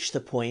now reached the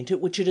point at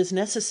which it is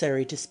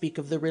necessary to speak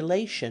of the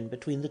relation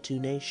between the two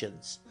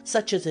nations,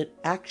 such as it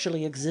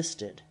actually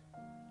existed.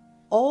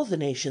 All the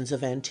nations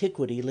of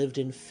antiquity lived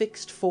in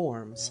fixed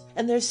forms,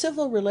 and their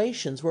civil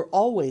relations were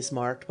always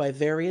marked by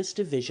various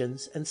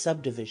divisions and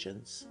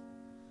subdivisions.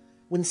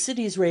 When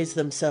cities raise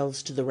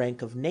themselves to the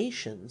rank of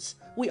nations,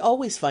 we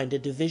always find a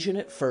division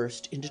at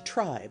first into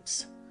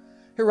tribes.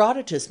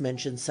 Herodotus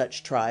mentions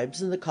such tribes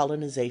in the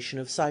colonization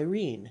of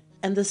Cyrene,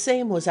 and the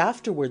same was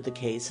afterward the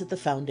case at the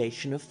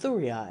foundation of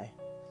Thurii.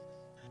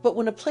 But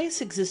when a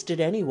place existed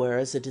anywhere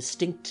as a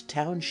distinct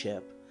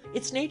township,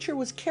 its nature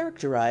was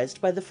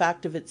characterized by the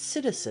fact of its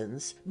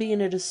citizens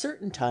being at a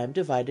certain time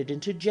divided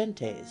into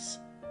gentes,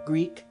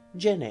 Greek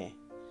gene,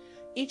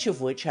 each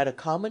of which had a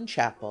common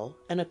chapel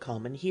and a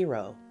common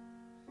hero.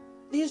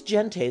 These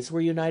gentes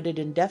were united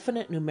in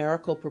definite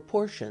numerical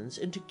proportions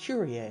into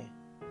curiae,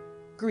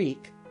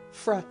 Greek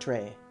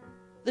fratre.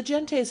 The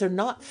gentes are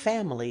not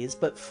families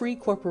but free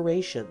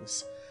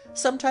corporations,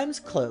 sometimes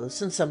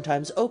close and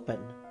sometimes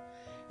open.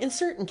 In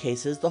certain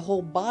cases the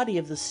whole body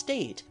of the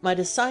state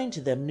might assign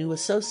to them new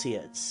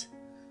associates.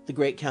 The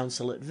Great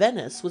Council at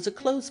Venice was a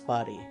closed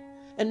body,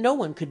 and no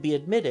one could be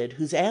admitted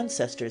whose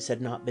ancestors had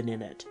not been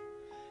in it,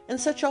 and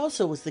such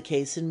also was the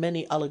case in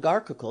many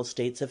oligarchical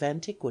states of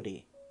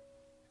antiquity.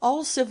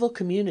 All civil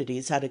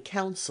communities had a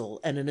council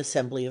and an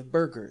assembly of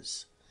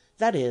burghers,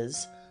 that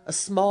is, a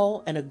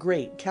small and a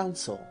great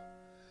council.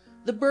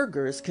 The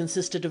burghers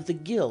consisted of the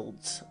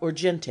guilds, or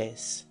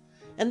gentes,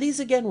 and these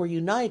again were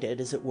united,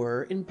 as it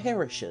were, in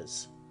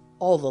parishes.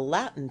 All the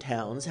Latin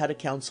towns had a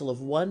council of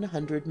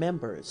 100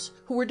 members,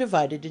 who were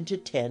divided into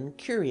 10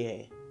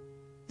 curiae.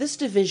 This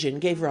division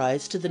gave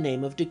rise to the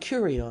name of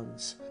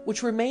decurions,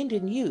 which remained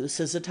in use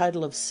as a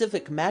title of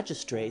civic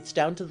magistrates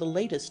down to the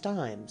latest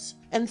times,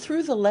 and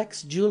through the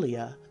Lex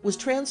Julia was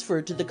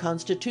transferred to the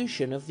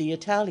constitution of the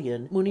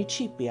Italian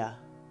municipia.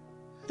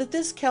 That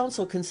this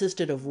council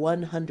consisted of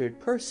 100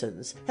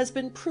 persons has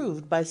been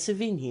proved by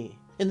Savigny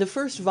in the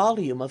first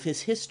volume of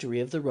his History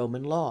of the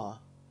Roman Law.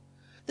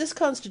 This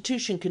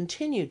constitution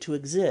continued to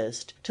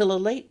exist till a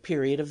late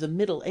period of the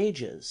Middle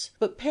Ages,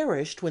 but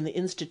perished when the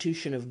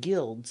institution of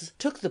guilds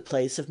took the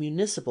place of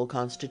municipal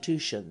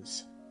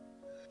constitutions.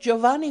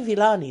 Giovanni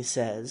Villani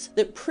says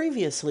that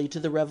previously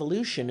to the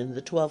revolution in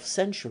the 12th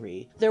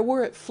century there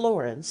were at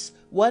Florence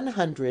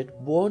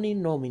 100 buoni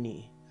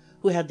nomini,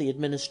 who had the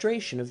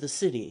administration of the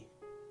city.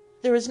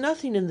 There is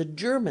nothing in the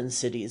German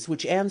cities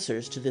which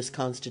answers to this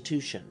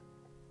constitution.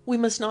 We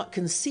must not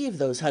conceive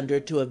those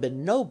 100 to have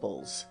been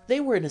nobles.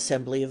 They were an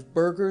assembly of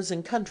burghers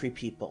and country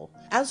people,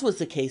 as was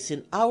the case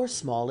in our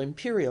small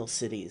imperial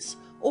cities,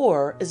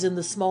 or as in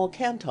the small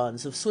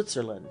cantons of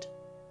Switzerland.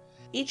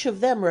 Each of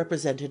them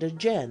represented a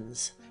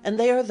gens, and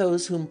they are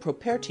those whom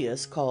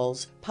Propertius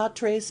calls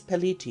patres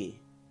pelliti.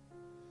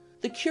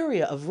 The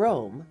curia of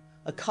Rome,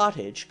 a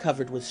cottage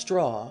covered with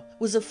straw,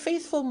 was a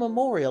faithful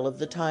memorial of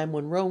the time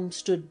when Rome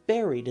stood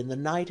buried in the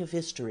night of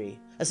history,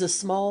 as a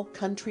small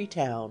country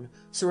town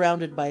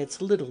surrounded by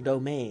its little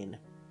domain.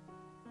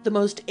 The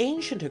most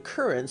ancient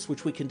occurrence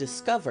which we can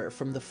discover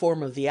from the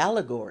form of the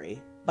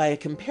allegory, by a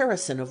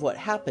comparison of what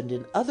happened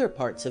in other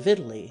parts of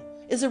Italy,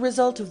 is a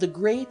result of the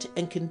great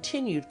and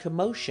continued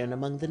commotion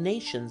among the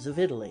nations of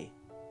Italy.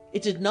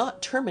 It did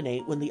not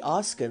terminate when the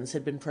Oscans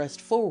had been pressed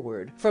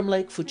forward from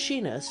Lake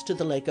Fucinus to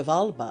the Lake of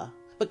Alba,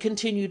 but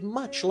continued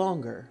much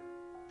longer.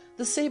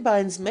 The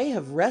Sabines may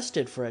have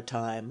rested for a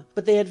time,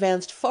 but they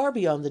advanced far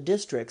beyond the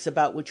districts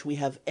about which we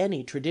have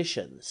any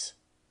traditions.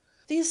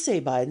 These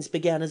Sabines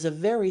began as a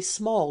very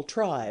small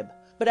tribe,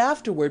 but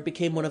afterward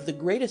became one of the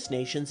greatest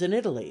nations in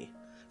Italy,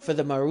 for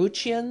the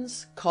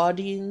Maruccians,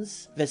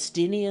 Caudines,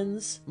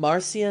 Vestinians,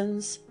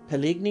 Marsians,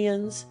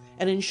 Pelignians,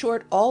 and in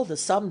short all the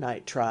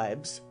Samnite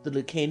tribes, the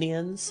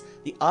Lucanians,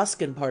 the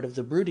Oscan part of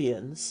the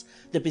Brudians,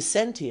 the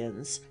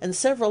Picentians, and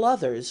several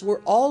others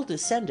were all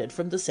descended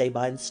from the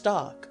Sabine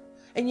stock,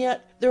 and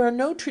yet there are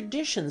no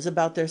traditions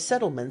about their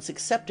settlements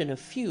except in a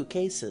few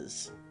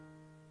cases.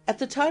 At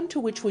the time to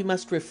which we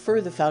must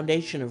refer the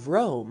foundation of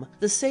Rome,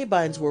 the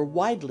Sabines were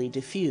widely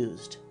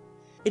diffused.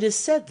 It is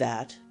said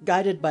that,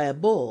 guided by a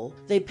bull,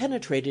 they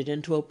penetrated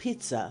into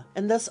Opizza,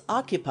 and thus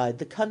occupied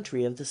the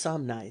country of the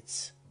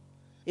Samnites.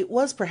 It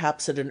was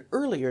perhaps at an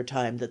earlier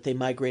time that they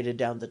migrated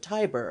down the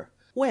Tiber,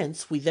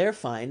 whence we there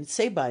find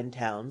Sabine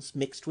towns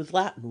mixed with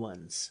Latin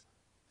ones.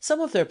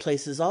 Some of their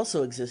places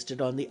also existed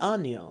on the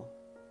Anio.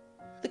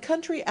 The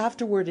country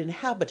afterward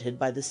inhabited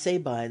by the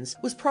Sabines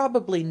was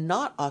probably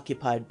not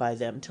occupied by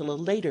them till a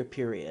later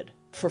period,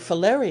 for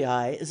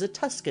Falerii is a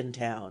Tuscan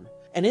town,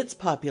 and its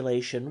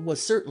population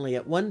was certainly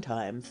at one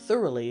time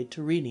thoroughly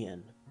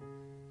Tyrrhenian.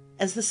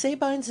 As the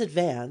Sabines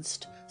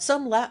advanced,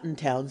 some Latin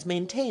towns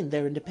maintained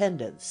their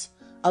independence,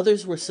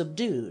 others were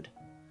subdued.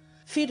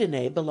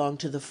 Fidenae belonged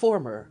to the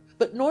former,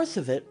 but north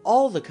of it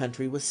all the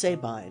country was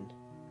Sabine.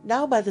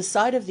 Now by the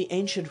side of the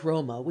ancient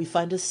Roma we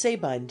find a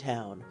Sabine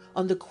town,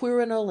 on the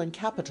Quirinal and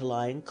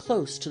Capitoline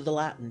close to the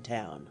Latin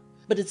town,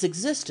 but its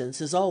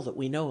existence is all that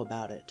we know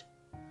about it.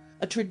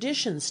 A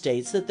tradition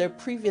states that there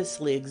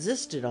previously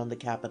existed on the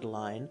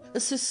Capitoline a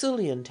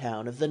Sicilian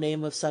town of the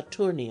name of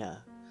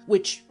Saturnia,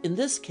 which in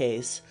this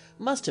case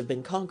must have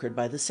been conquered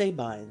by the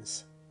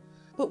Sabines.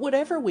 But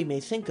whatever we may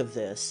think of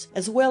this,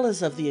 as well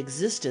as of the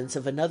existence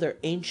of another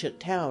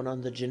ancient town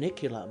on the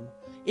Janiculum,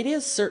 it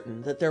is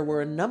certain that there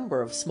were a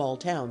number of small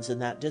towns in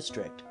that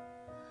district.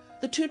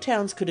 The two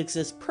towns could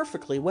exist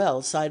perfectly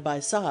well side by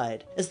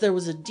side, as there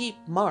was a deep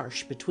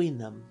marsh between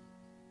them.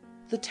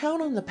 The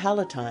town on the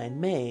Palatine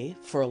may,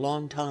 for a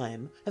long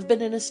time, have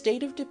been in a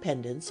state of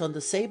dependence on the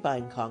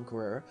Sabine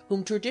conqueror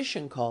whom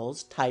tradition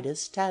calls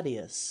Titus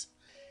Tatius.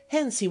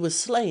 Hence he was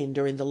slain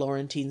during the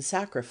Laurentine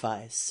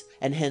sacrifice,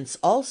 and hence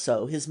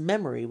also his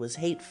memory was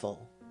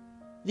hateful.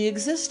 The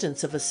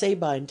existence of a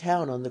Sabine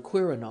town on the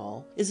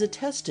Quirinal is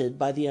attested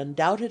by the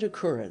undoubted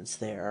occurrence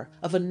there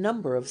of a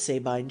number of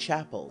Sabine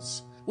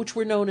chapels, which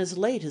were known as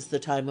late as the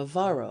time of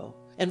Varro,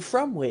 and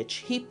from which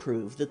he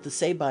proved that the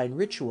Sabine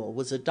ritual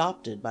was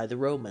adopted by the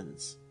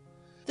Romans.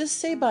 This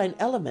Sabine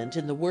element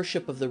in the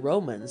worship of the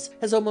Romans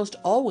has almost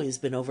always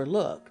been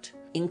overlooked,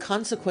 in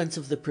consequence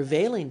of the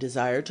prevailing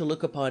desire to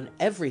look upon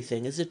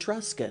everything as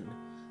Etruscan,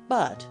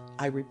 but,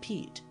 I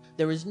repeat,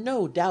 there is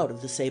no doubt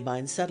of the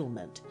Sabine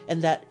settlement,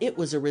 and that it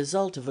was a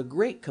result of a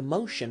great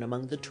commotion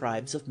among the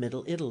tribes of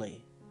Middle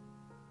Italy.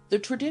 The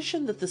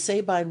tradition that the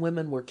Sabine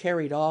women were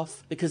carried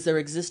off because there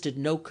existed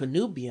no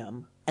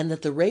connubium, and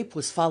that the rape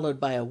was followed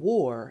by a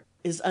war,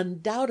 is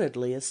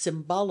undoubtedly a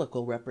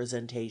symbolical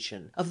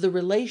representation of the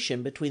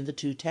relation between the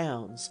two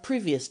towns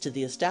previous to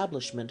the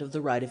establishment of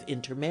the right of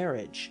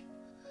intermarriage.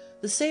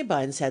 The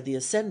Sabines had the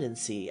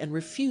ascendancy and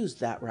refused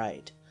that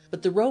right,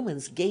 but the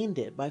Romans gained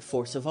it by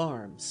force of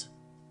arms.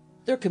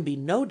 There can be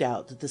no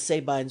doubt that the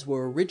Sabines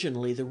were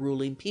originally the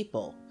ruling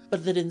people,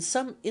 but that in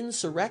some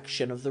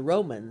insurrection of the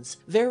Romans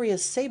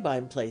various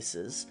Sabine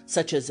places,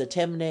 such as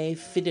Atemne,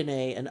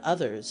 Fidenae, and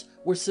others,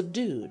 were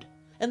subdued,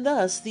 and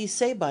thus these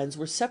Sabines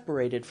were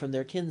separated from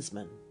their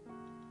kinsmen.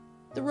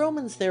 The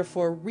Romans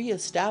therefore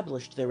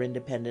re-established their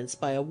independence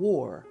by a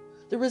war,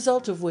 the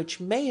result of which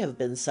may have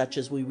been such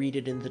as we read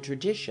it in the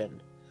tradition,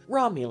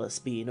 Romulus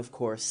being, of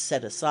course,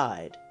 set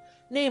aside,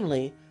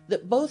 namely,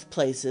 that both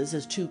places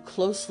as two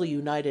closely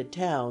united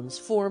towns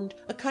formed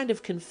a kind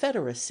of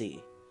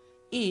confederacy,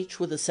 each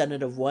with a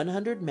senate of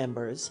 100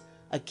 members,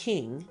 a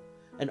king,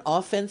 an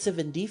offensive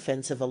and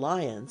defensive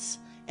alliance,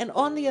 and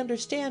on the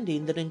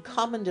understanding that in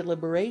common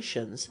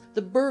deliberations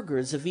the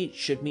burghers of each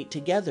should meet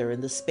together in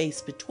the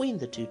space between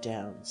the two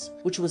towns,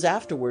 which was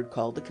afterward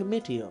called the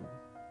comitium.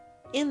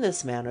 In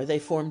this manner they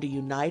formed a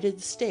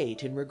united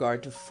state in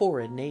regard to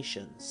foreign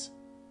nations.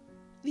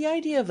 The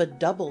idea of a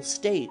double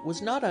state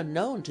was not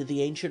unknown to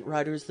the ancient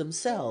writers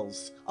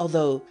themselves,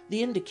 although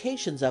the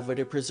indications of it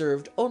are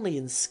preserved only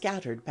in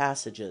scattered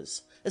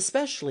passages,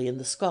 especially in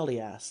the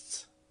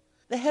scholiasts.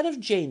 The head of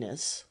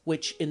Janus,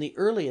 which in the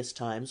earliest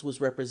times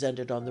was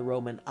represented on the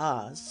Roman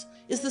as,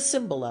 is the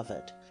symbol of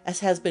it, as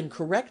has been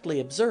correctly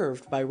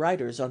observed by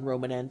writers on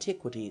Roman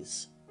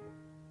antiquities.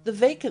 The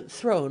vacant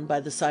throne by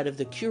the side of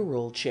the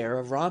curule chair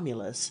of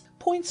Romulus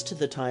points to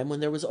the time when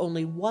there was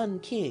only one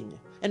king,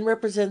 and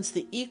represents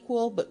the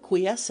equal but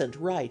quiescent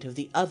right of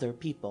the other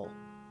people.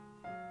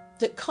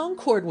 That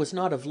concord was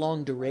not of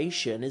long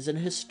duration is an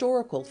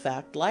historical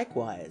fact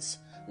likewise,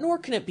 nor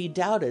can it be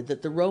doubted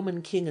that the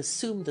Roman king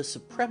assumed the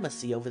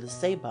supremacy over the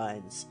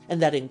Sabines,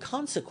 and that in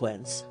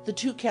consequence the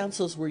two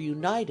councils were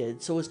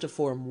united so as to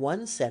form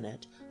one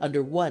senate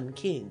under one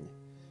king,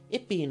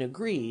 it being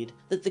agreed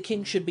that the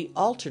king should be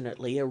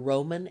alternately a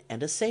Roman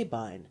and a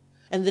Sabine,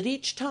 and that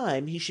each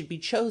time he should be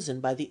chosen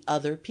by the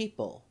other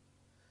people.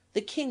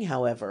 The king,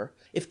 however,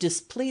 if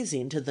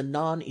displeasing to the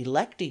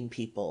non-electing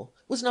people,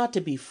 was not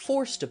to be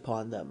forced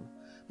upon them,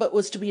 but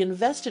was to be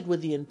invested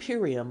with the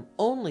imperium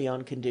only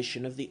on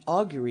condition of the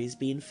auguries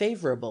being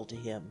favorable to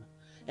him,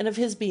 and of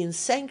his being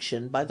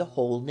sanctioned by the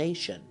whole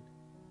nation.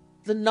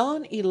 The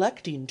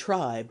non-electing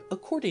tribe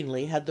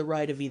accordingly had the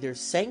right of either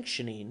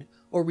sanctioning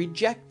or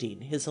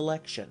rejecting his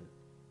election.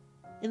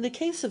 In the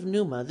case of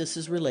Numa this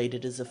is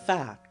related as a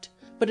fact,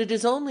 but it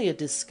is only a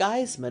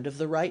disguisement of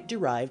the right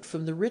derived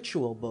from the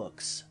ritual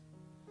books.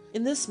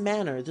 In this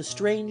manner the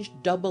strange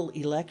double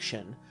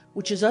election,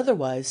 which is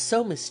otherwise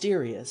so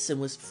mysterious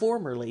and was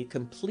formerly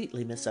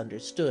completely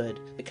misunderstood,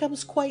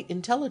 becomes quite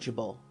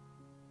intelligible.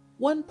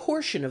 One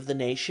portion of the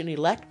nation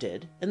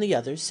elected and the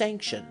other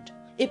sanctioned,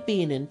 it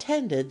being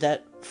intended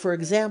that, for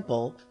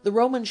example, the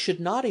Romans should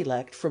not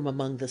elect from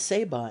among the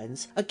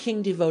Sabines a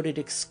king devoted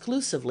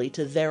exclusively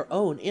to their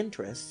own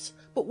interests,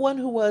 but one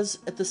who was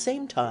at the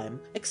same time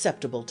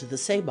acceptable to the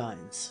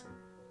Sabines.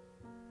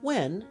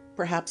 When,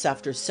 perhaps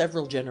after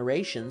several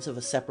generations of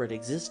a separate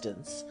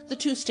existence, the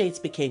two states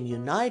became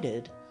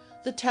united,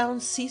 the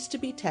towns ceased to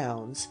be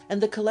towns, and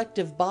the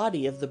collective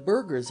body of the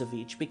burghers of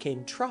each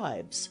became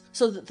tribes,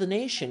 so that the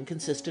nation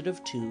consisted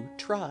of two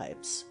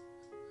tribes.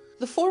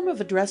 The form of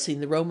addressing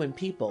the Roman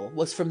people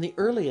was from the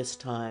earliest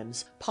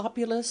times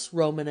Populus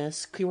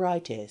Romanus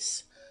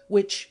Quirites,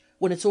 which,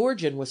 when its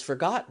origin was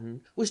forgotten,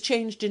 was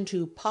changed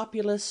into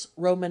Populus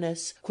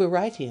Romanus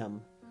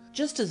Quiritium,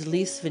 just as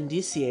Lis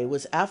Vindiciae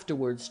was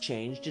afterwards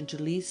changed into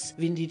Lis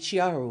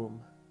Vindiciarum.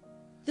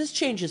 This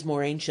change is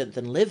more ancient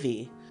than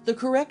Livy. The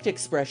correct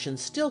expression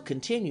still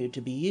continued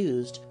to be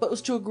used, but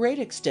was to a great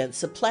extent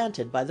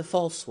supplanted by the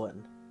false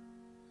one.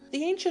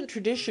 The ancient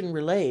tradition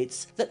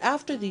relates that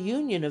after the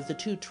union of the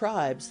two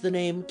tribes the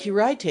name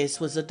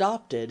Quirites was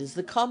adopted as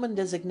the common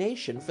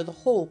designation for the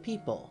whole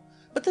people,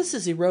 but this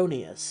is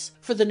erroneous,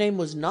 for the name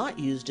was not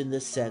used in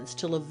this sense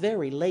till a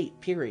very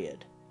late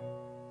period.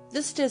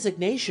 This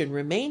designation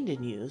remained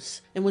in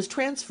use and was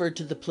transferred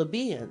to the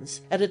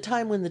plebeians at a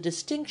time when the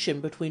distinction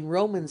between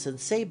Romans and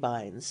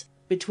Sabines,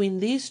 between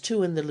these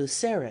two and the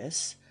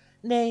Luceres,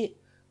 nay,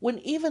 when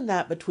even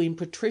that between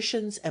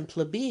patricians and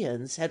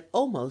plebeians had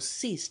almost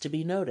ceased to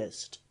be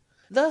noticed.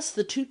 Thus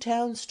the two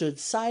towns stood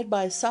side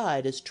by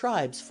side as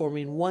tribes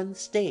forming one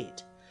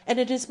state, and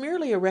it is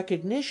merely a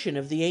recognition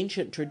of the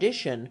ancient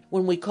tradition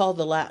when we call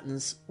the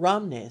Latins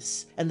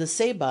Ramnes and the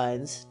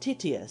Sabines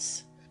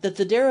Titius. That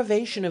the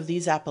derivation of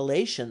these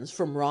appellations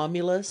from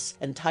Romulus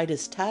and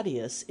Titus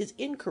Tatius is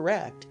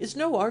incorrect is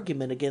no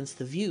argument against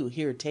the view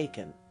here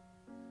taken.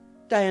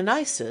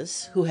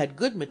 Dionysius, who had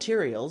good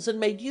materials and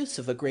made use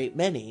of a great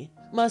many,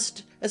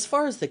 must, as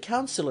far as the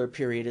consular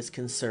period is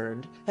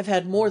concerned, have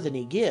had more than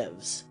he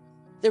gives.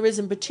 There is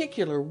in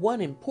particular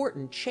one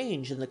important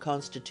change in the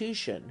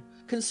constitution,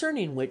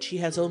 concerning which he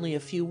has only a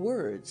few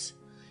words,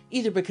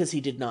 either because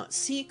he did not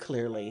see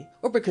clearly,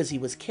 or because he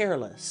was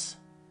careless.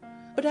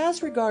 But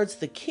as regards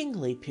the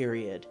kingly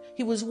period,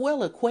 he was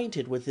well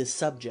acquainted with this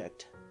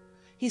subject.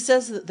 He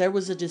says that there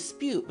was a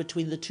dispute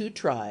between the two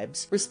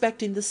tribes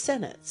respecting the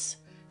senates,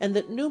 and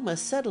that Numa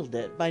settled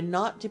it by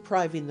not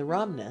depriving the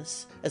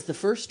Ramnes, as the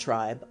first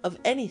tribe, of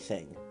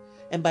anything,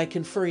 and by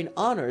conferring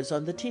honors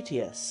on the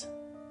Titius.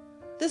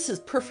 This is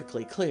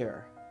perfectly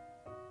clear.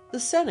 The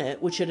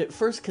Senate, which had at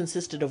first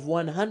consisted of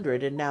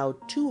 100 and now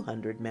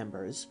 200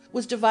 members,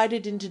 was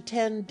divided into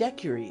 10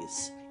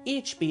 decuries,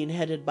 each being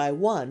headed by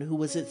one who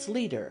was its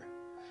leader.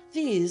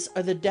 These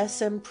are the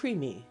decem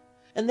primi,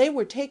 and they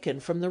were taken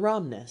from the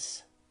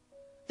Ramnes.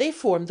 They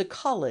formed the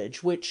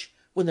college which,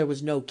 when there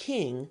was no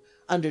king,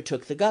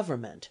 undertook the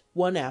government,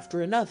 one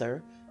after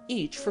another,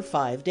 each for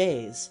 5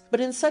 days, but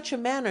in such a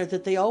manner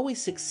that they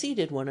always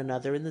succeeded one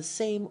another in the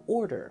same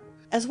order,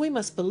 as we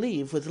must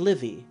believe with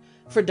Livy,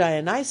 for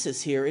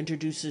Dionysius here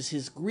introduces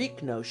his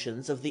Greek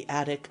notions of the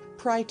Attic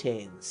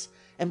praetains,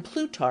 and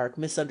Plutarch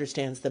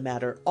misunderstands the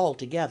matter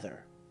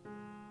altogether.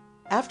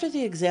 After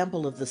the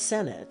example of the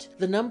Senate,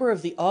 the number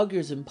of the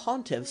augurs and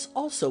pontiffs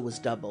also was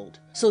doubled,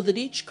 so that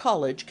each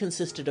college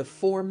consisted of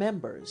 4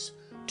 members,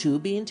 2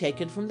 being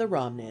taken from the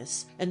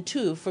Ramnes and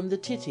 2 from the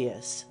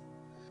Tities.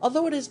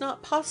 Although it is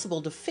not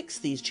possible to fix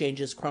these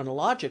changes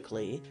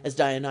chronologically, as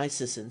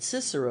Dionysius and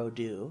Cicero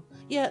do,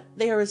 yet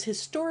they are as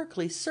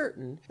historically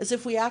certain as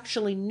if we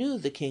actually knew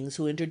the kings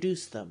who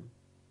introduced them.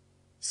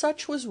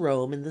 Such was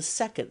Rome in the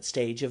second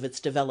stage of its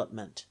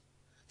development.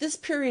 This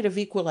period of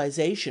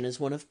equalization is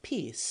one of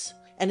peace,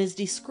 and is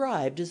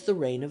described as the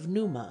reign of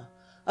Numa,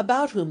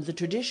 about whom the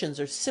traditions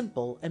are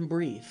simple and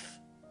brief.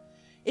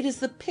 It is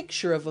the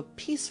picture of a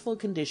peaceful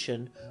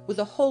condition with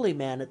a holy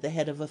man at the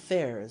head of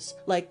affairs,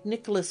 like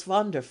Nicholas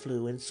van der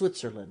Flue in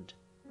Switzerland.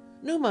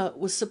 Numa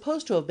was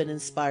supposed to have been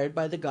inspired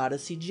by the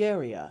goddess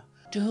Egeria,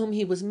 to whom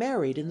he was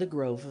married in the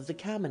grove of the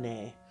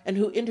Camenae, and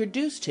who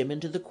introduced him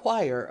into the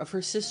choir of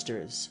her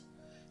sisters.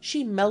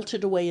 She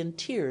melted away in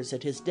tears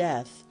at his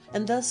death,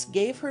 and thus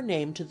gave her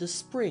name to the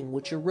spring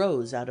which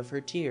arose out of her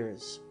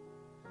tears.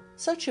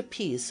 Such a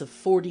peace of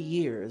 40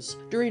 years,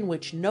 during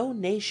which no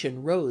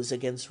nation rose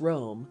against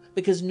Rome,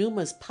 because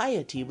Numa's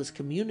piety was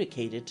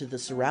communicated to the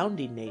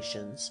surrounding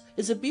nations,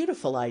 is a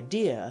beautiful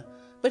idea,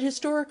 but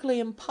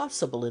historically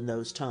impossible in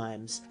those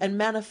times, and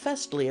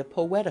manifestly a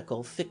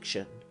poetical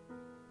fiction.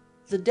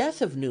 The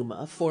death of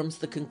Numa forms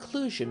the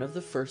conclusion of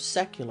the first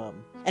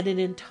saeculum, and an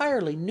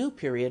entirely new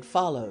period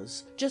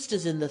follows, just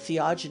as in the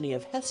Theogony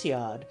of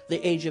Hesiod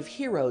the Age of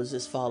Heroes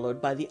is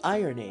followed by the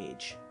Iron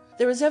Age.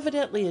 There is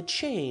evidently a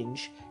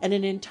change, and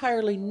an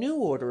entirely new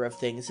order of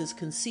things is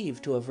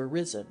conceived to have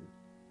arisen.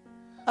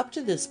 Up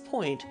to this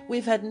point we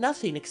have had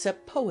nothing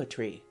except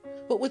poetry,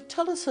 but with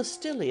Tullus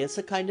Hostilius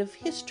a kind of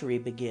history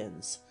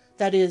begins,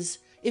 that is,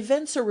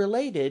 events are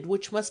related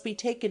which must be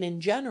taken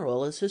in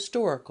general as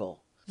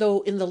historical,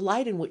 though in the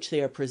light in which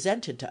they are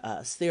presented to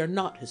us they are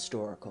not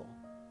historical.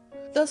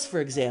 Thus, for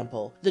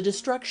example, the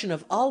destruction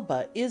of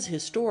Alba is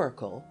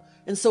historical,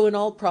 and so in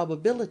all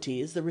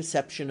probability is the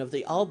reception of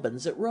the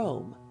Albans at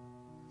Rome.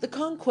 The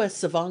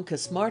conquests of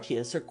Ancus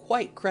Martius are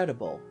quite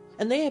credible,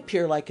 and they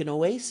appear like an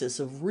oasis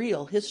of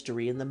real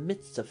history in the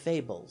midst of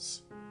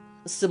fables.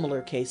 A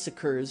similar case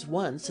occurs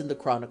once in the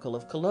Chronicle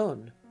of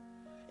Cologne.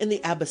 In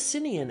the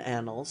Abyssinian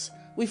annals,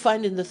 we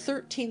find in the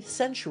 13th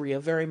century a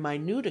very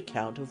minute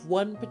account of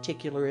one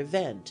particular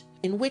event,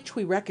 in which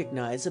we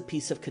recognize a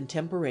piece of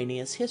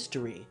contemporaneous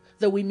history,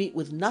 though we meet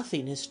with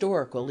nothing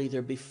historical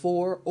either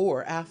before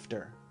or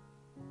after.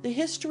 The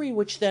history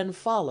which then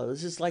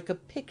follows is like a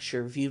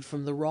picture viewed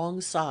from the wrong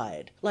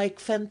side, like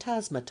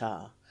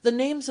phantasmata. The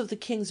names of the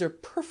kings are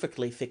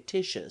perfectly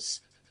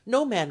fictitious.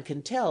 No man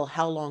can tell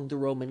how long the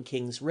Roman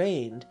kings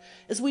reigned,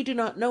 as we do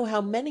not know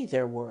how many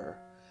there were,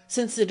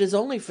 since it is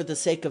only for the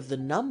sake of the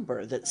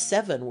number that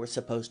 7 were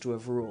supposed to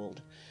have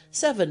ruled,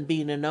 7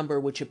 being a number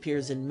which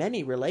appears in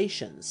many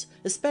relations,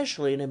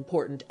 especially in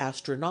important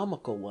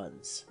astronomical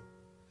ones.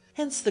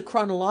 Hence the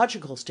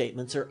chronological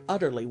statements are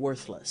utterly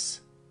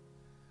worthless.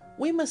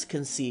 We must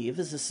conceive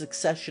as a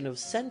succession of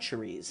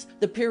centuries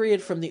the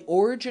period from the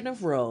origin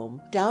of Rome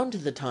down to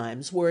the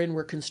times wherein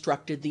were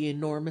constructed the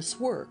enormous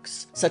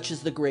works, such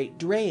as the great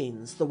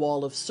drains, the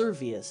wall of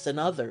Servius, and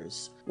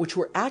others, which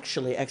were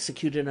actually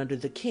executed under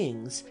the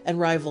kings and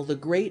rival the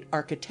great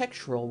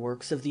architectural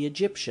works of the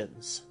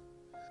Egyptians.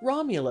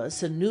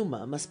 Romulus and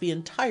Numa must be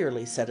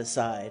entirely set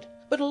aside,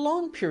 but a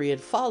long period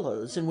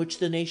follows in which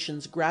the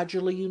nations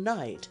gradually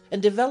unite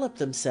and develop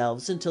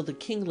themselves until the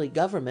kingly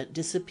government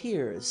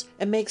disappears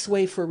and makes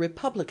way for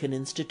republican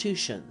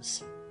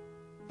institutions.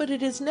 But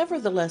it is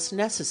nevertheless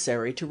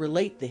necessary to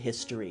relate the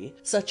history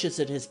such as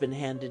it has been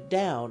handed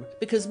down,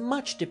 because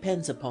much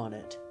depends upon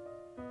it.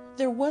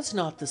 There was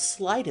not the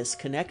slightest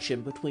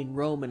connection between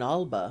Rome and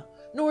Alba,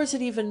 nor is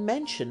it even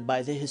mentioned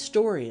by the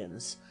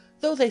historians,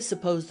 though they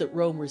suppose that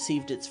Rome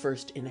received its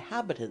first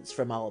inhabitants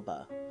from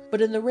Alba. But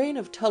in the reign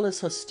of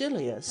Tullus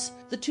Hostilius,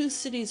 the two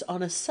cities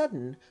on a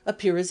sudden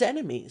appear as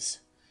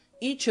enemies.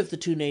 Each of the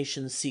two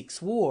nations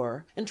seeks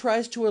war, and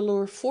tries to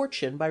allure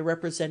fortune by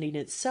representing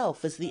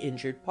itself as the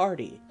injured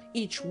party,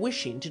 each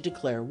wishing to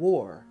declare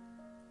war.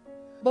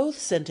 Both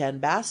sent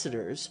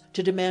ambassadors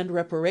to demand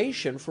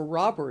reparation for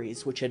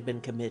robberies which had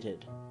been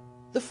committed.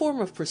 The form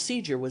of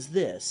procedure was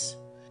this: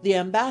 the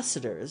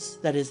ambassadors,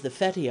 that is the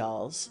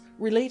fetiales,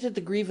 related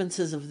the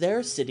grievances of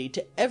their city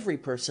to every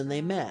person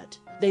they met.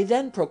 They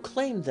then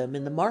proclaimed them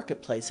in the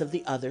marketplace of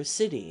the other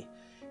city,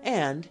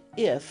 and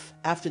if,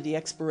 after the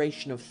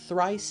expiration of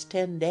thrice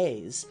 10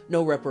 days,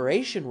 no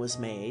reparation was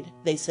made,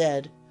 they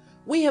said,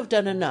 "We have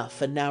done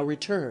enough, and now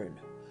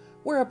return,"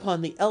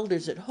 whereupon the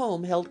elders at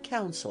home held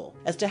council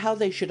as to how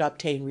they should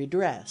obtain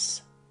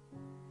redress.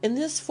 In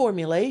this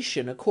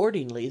formulation,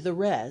 accordingly, the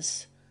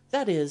res,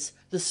 that is,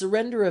 the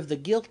surrender of the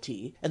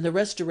guilty and the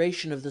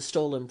restoration of the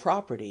stolen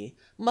property,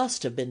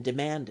 must have been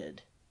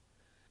demanded.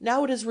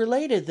 Now it is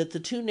related that the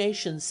two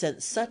nations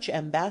sent such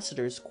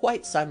ambassadors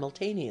quite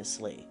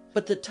simultaneously,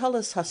 but that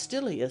Tullus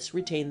Hostilius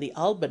retained the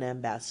Alban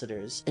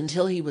ambassadors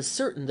until he was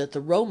certain that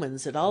the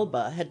Romans at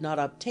Alba had not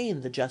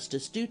obtained the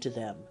justice due to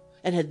them,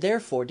 and had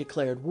therefore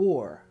declared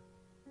war.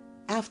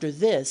 After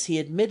this he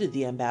admitted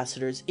the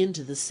ambassadors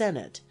into the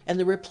Senate, and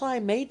the reply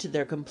made to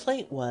their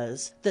complaint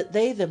was, that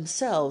they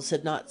themselves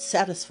had not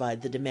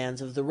satisfied the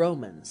demands of the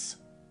Romans.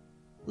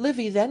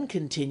 Livy then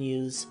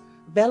continues,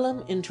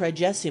 bellum in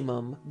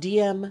trigesimum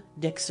diem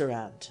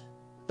dexerant,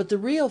 but the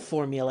real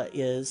formula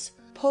is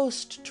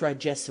post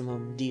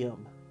trigesimum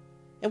diem.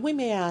 And we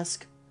may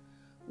ask,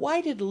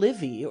 why did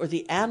Livy or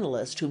the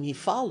annalist whom he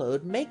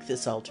followed make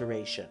this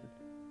alteration?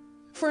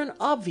 For an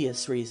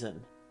obvious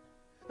reason.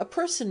 A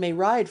person may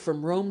ride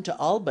from Rome to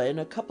Alba in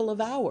a couple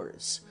of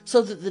hours,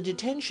 so that the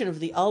detention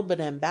of the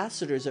Alban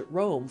ambassadors at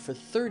Rome for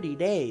 30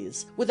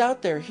 days,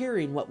 without their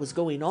hearing what was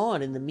going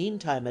on in the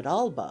meantime at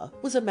Alba,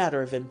 was a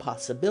matter of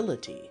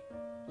impossibility.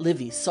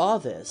 Livy saw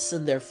this,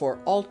 and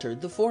therefore altered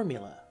the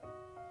formula.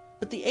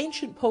 But the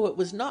ancient poet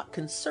was not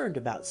concerned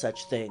about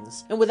such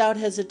things, and without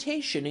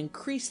hesitation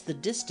increased the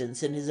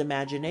distance in his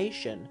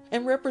imagination,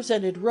 and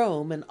represented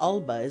Rome and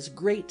Alba as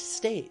great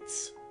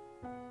states.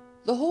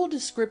 The whole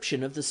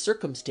description of the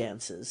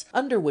circumstances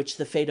under which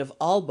the fate of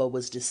Alba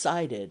was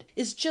decided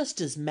is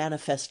just as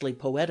manifestly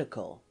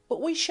poetical,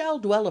 but we shall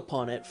dwell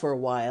upon it for a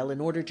while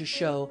in order to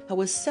show how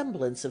a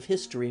semblance of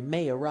history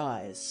may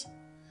arise.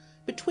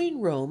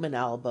 Between Rome and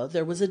Alba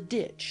there was a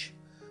ditch,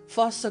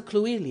 Fossa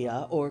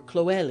Cluilia or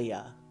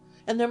Cloelia,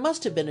 and there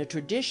must have been a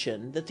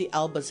tradition that the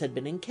Albas had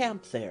been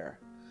encamped there.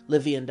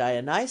 Livy and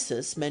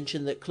Dionysius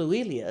mention that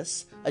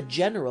Cluilius, a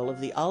general of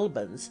the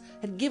Albans,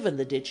 had given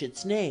the ditch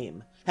its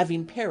name,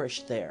 having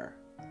perished there.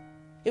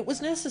 It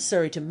was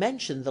necessary to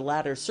mention the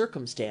latter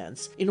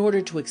circumstance in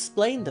order to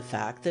explain the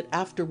fact that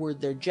afterward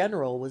their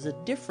general was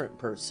a different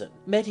person,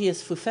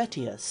 Metius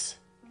Fufetius,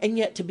 and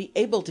yet to be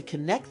able to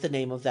connect the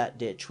name of that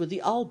ditch with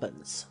the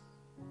Albans.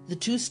 The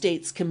two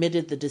states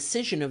committed the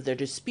decision of their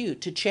dispute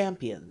to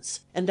champions,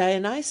 and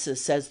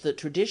Dionysius says that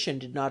tradition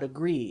did not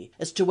agree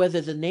as to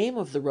whether the name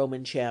of the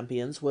Roman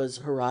champions was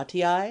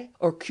Horatii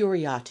or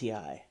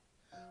Curiatii,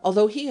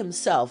 although he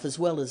himself, as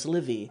well as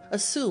Livy,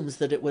 assumes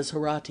that it was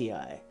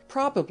Horatii,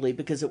 probably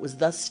because it was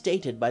thus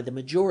stated by the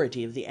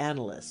majority of the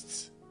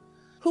annalists.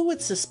 Who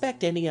would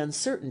suspect any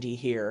uncertainty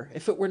here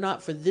if it were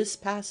not for this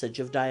passage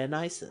of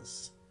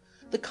Dionysius?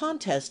 The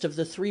contest of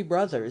the three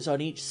brothers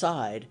on each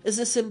side is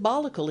a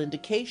symbolical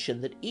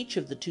indication that each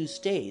of the two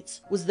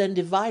states was then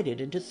divided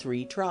into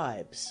 3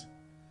 tribes.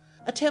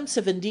 Attempts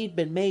have indeed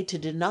been made to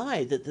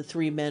deny that the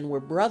 3 men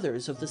were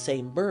brothers of the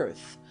same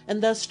birth,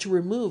 and thus to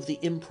remove the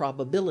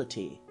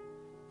improbability.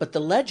 But the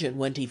legend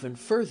went even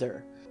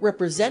further,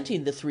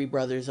 representing the 3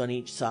 brothers on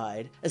each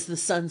side as the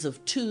sons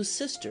of 2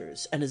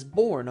 sisters and as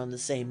born on the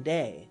same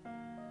day.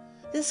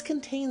 This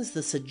contains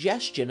the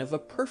suggestion of a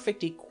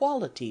perfect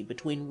equality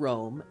between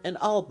Rome and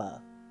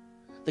Alba.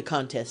 The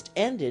contest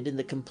ended in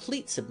the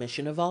complete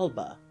submission of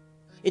Alba.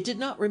 It did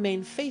not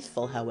remain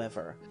faithful,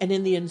 however, and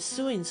in the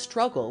ensuing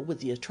struggle with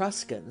the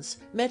Etruscans,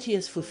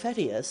 Metius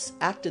Fufetius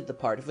acted the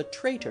part of a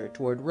traitor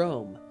toward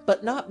Rome,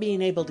 but not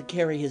being able to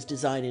carry his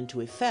design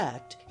into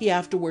effect, he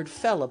afterward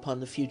fell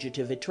upon the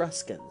fugitive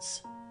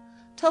Etruscans.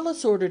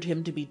 Tullus ordered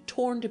him to be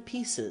torn to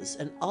pieces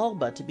and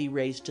Alba to be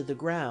razed to the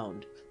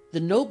ground, the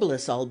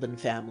noblest Alban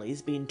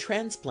families being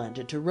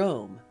transplanted to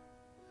Rome.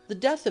 The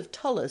death of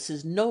Tullus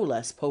is no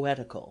less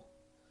poetical.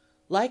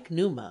 Like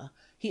Numa,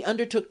 he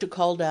undertook to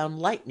call down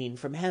lightning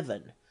from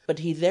heaven, but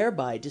he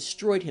thereby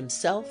destroyed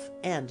himself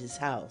and his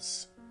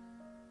house.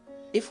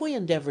 If we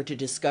endeavor to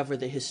discover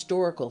the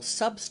historical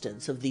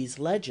substance of these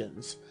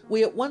legends,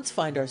 we at once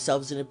find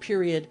ourselves in a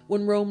period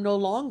when Rome no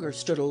longer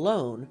stood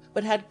alone,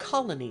 but had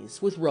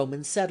colonies with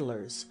Roman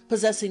settlers,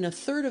 possessing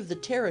 1/3 of the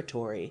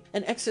territory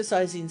and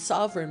exercising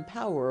sovereign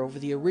power over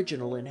the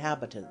original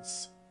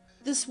inhabitants.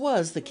 This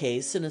was the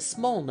case in a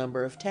small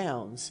number of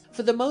towns,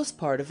 for the most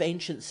part of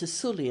ancient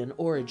Siculian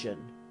origin.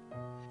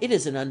 It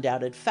is an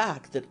undoubted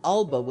fact that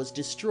Alba was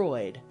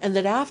destroyed, and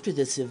that after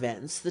this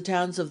event the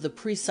towns of the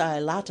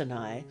Praeci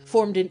Latini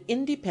formed an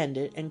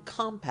independent and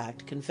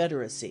compact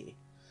confederacy.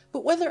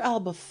 But whether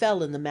Alba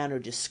fell in the manner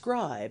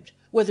described,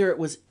 whether it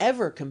was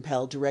ever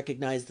compelled to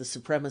recognize the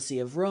supremacy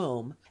of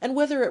Rome, and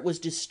whether it was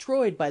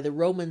destroyed by the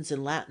Romans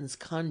and Latins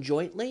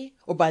conjointly,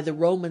 or by the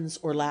Romans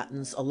or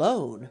Latins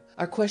alone,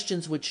 are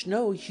questions which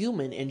no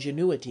human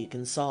ingenuity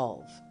can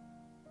solve.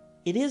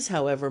 It is,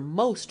 however,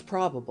 most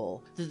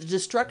probable that the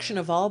destruction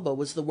of Alba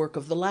was the work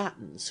of the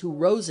Latins, who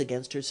rose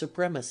against her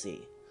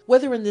supremacy.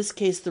 Whether in this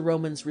case the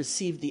Romans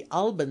received the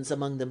Albans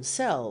among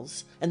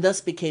themselves, and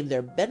thus became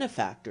their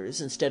benefactors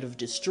instead of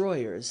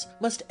destroyers,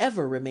 must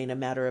ever remain a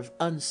matter of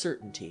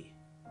uncertainty.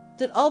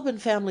 That Alban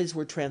families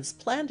were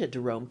transplanted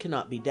to Rome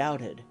cannot be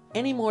doubted,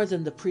 any more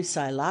than the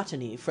Praeci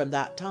Latini from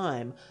that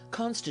time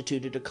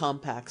constituted a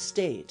compact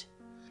state.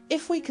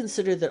 If we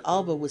consider that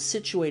Alba was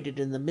situated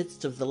in the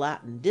midst of the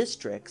Latin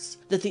districts,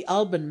 that the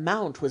Alban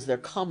Mount was their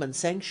common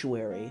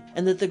sanctuary,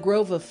 and that the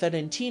Grove of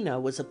Ferentina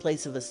was a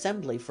place of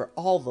assembly for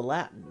all the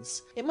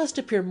Latins, it must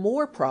appear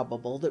more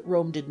probable that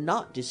Rome did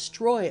not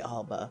destroy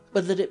Alba,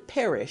 but that it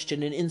perished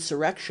in an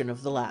insurrection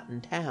of the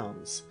Latin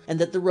towns, and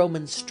that the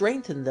Romans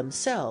strengthened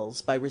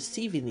themselves by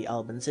receiving the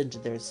Albans into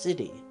their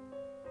city.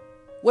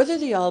 Whether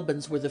the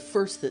Albans were the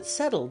first that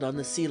settled on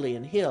the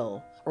Celian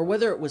hill, or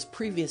whether it was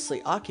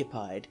previously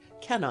occupied,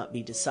 cannot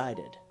be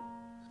decided.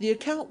 The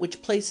account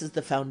which places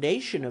the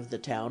foundation of the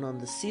town on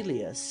the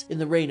Celius in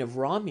the reign of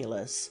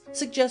Romulus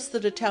suggests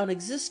that a town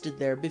existed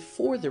there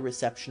before the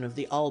reception of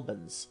the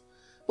Albans.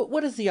 But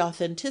what is the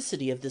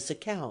authenticity of this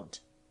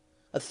account?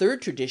 A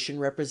third tradition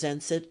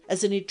represents it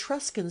as an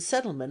Etruscan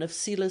settlement of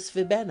Celis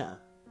Vibena.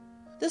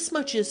 This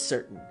much is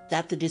certain,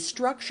 that the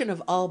destruction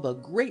of Alba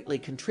greatly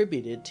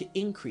contributed to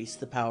increase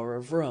the power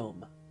of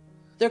Rome.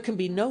 There can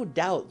be no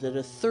doubt that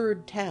a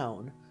third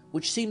town,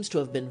 which seems to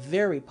have been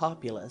very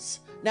populous,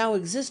 now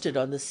existed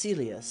on the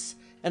Celius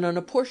and on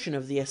a portion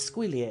of the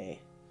Esquiliae.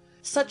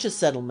 Such a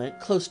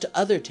settlement close to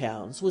other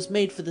towns was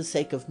made for the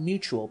sake of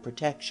mutual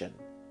protection.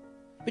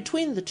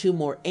 Between the two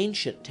more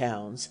ancient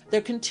towns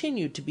there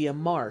continued to be a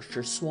marsh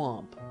or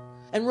swamp,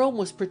 and Rome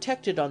was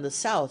protected on the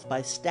south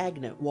by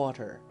stagnant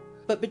water.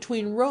 But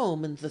between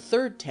Rome and the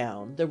third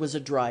town there was a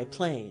dry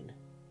plain.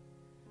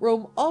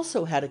 Rome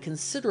also had a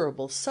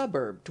considerable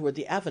suburb toward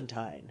the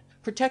Aventine,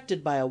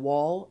 protected by a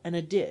wall and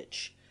a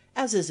ditch,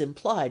 as is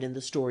implied in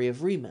the story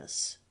of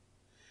Remus.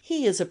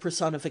 He is a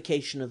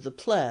personification of the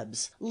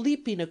plebs,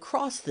 leaping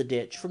across the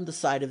ditch from the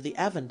side of the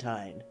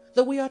Aventine,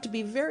 though we ought to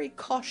be very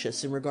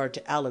cautious in regard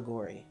to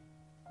allegory.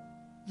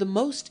 The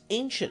most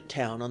ancient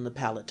town on the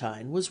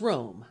Palatine was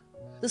Rome.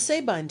 The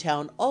Sabine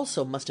town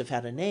also must have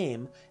had a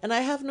name, and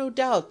I have no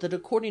doubt that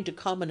according to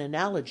common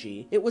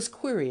analogy it was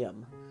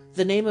Quirium,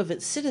 the name of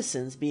its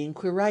citizens being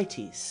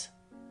Quirites.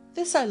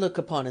 This I look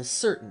upon as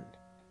certain.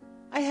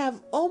 I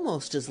have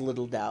almost as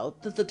little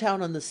doubt that the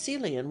town on the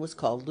Celian was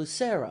called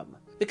Lucerum,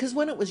 because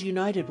when it was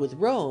united with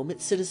Rome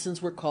its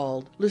citizens were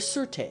called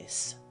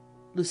Lucertes,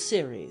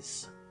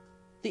 Luceres.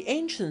 The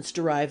ancients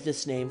derived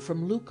this name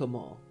from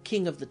Lucumo,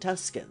 king of the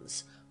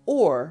Tuscans,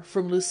 or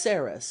from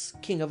Lucerus,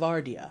 king of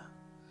Ardea.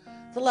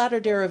 The latter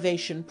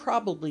derivation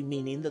probably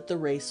meaning that the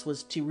race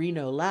was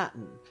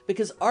Tirreno-Latin,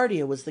 because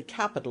Ardea was the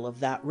capital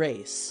of that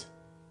race.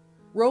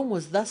 Rome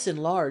was thus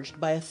enlarged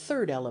by a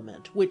third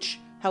element, which,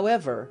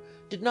 however,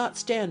 did not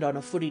stand on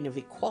a footing of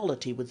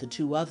equality with the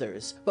two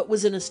others, but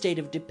was in a state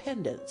of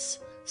dependence,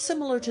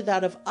 similar to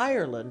that of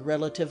Ireland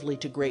relatively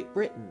to Great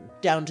Britain,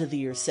 down to the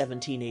year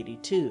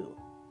 1782.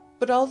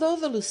 But although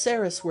the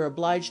Luceres were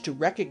obliged to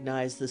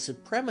recognize the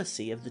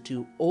supremacy of the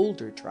two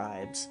older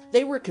tribes,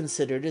 they were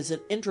considered as an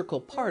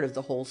integral part of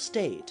the whole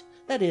state,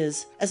 that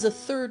is, as a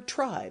third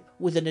tribe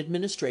with an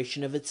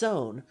administration of its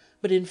own,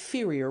 but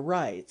inferior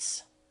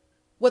rights.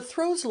 What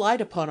throws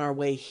light upon our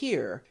way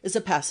here is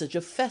a passage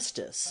of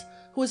Festus,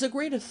 who is a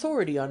great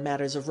authority on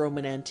matters of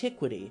Roman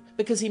antiquity,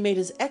 because he made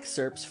his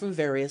excerpts from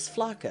various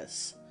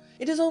Flaccus.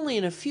 It is only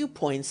in a few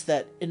points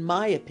that, in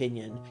my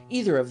opinion,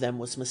 either of them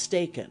was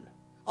mistaken.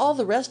 All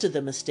the rest of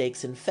the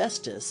mistakes in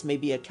Festus may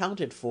be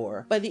accounted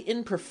for by the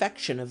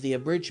imperfection of the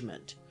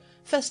abridgment,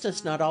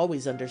 Festus not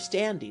always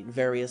understanding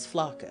various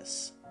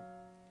Flaccus.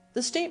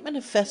 The statement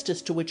of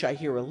Festus to which I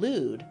here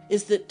allude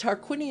is that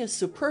Tarquinius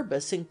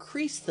Superbus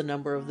increased the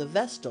number of the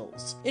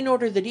Vestals, in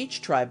order that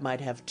each tribe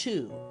might have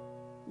two.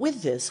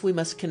 With this we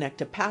must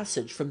connect a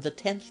passage from the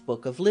 10th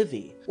book of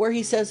Livy, where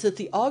he says that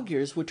the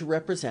augurs were to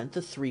represent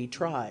the 3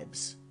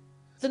 tribes.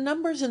 The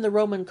numbers in the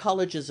Roman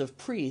colleges of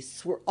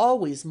priests were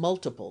always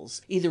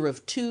multiples, either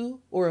of 2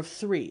 or of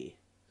 3.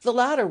 The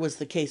latter was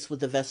the case with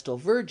the Vestal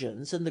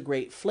Virgins and the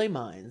great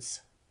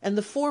Flamines, and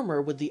the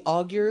former with the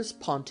augurs,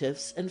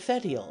 pontiffs, and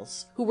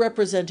fetials, who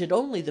represented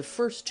only the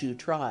first 2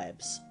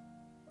 tribes.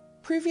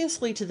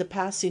 Previously to the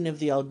passing of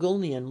the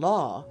Algulnian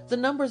law, the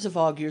numbers of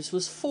augurs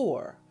was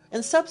 4,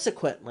 and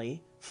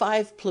subsequently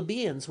 5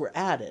 plebeians were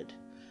added.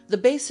 The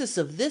basis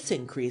of this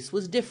increase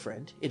was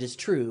different, it is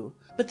true,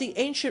 but the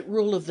ancient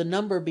rule of the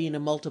number being a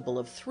multiple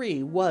of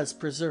 3 was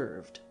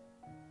preserved.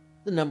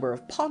 The number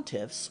of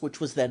pontiffs,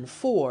 which was then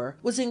 4,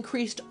 was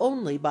increased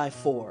only by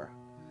 4.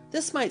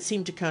 This might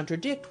seem to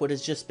contradict what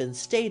has just been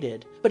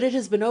stated, but it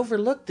has been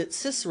overlooked that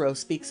Cicero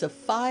speaks of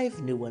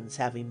 5 new ones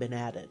having been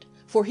added,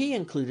 for he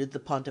included the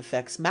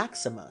Pontifex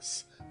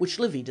Maximus, which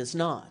Livy does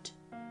not.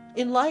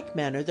 In like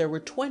manner there were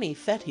 20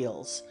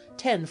 fetials,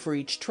 10 for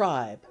each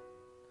tribe.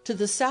 To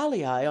the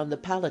Salii on the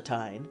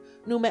Palatine,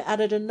 Numa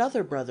added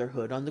another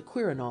brotherhood on the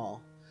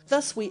Quirinal.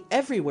 Thus we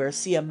everywhere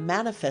see a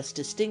manifest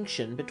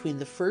distinction between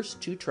the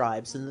first 2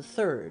 tribes and the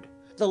third,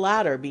 the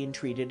latter being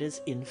treated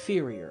as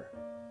inferior.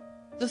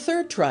 The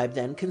third tribe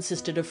then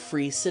consisted of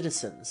free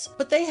citizens,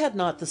 but they had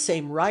not the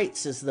same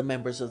rights as the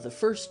members of the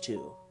first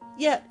 2.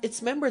 Yet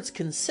its members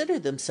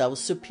considered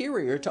themselves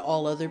superior to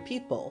all other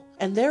people,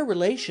 and their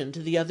relation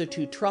to the other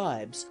 2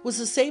 tribes was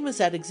the same as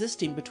that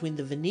existing between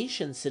the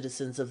Venetian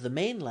citizens of the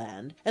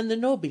mainland and the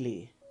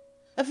nobili.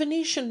 A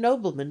Venetian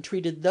nobleman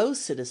treated those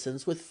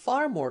citizens with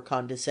far more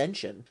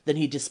condescension than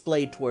he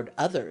displayed toward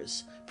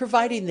others,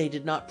 providing they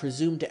did not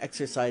presume to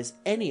exercise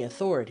any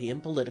authority in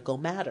political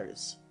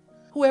matters.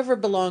 Whoever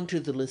belonged to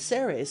the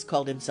Luceres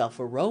called himself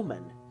a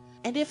Roman,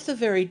 and if the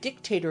very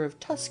dictator of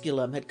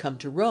Tusculum had come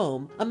to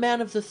Rome, a man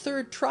of the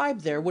third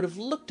tribe there would have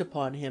looked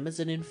upon him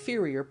as an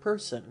inferior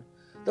person,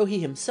 though he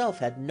himself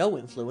had no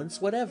influence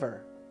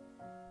whatever.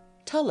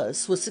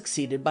 Tullus was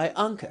succeeded by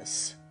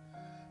Ancus.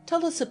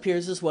 Tullus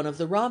appears as one of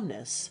the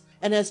Ramnes,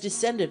 and as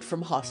descended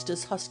from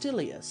Hostus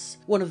Hostilius,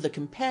 one of the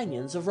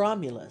companions of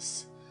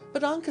Romulus,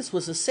 but Ancus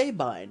was a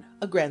Sabine,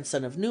 a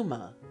grandson of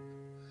Numa.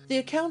 The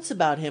accounts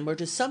about him are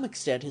to some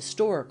extent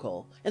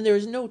historical, and there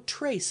is no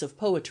trace of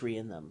poetry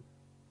in them.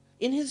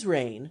 In his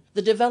reign,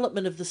 the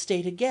development of the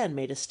state again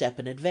made a step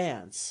in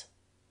advance.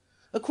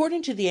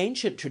 According to the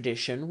ancient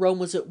tradition, Rome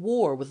was at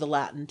war with the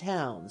Latin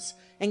towns,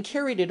 and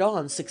carried it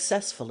on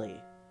successfully.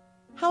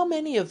 How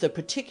many of the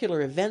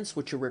particular events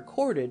which are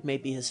recorded may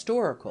be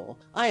historical,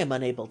 I am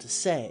unable to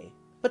say,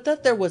 but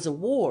that there was a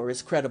war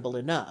is credible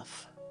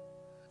enough.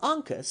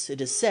 Ancus, it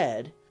is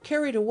said,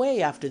 carried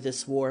away after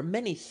this war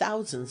many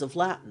thousands of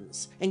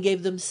Latins, and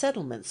gave them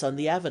settlements on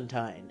the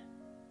Aventine.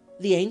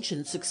 The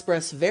ancients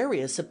express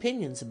various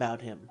opinions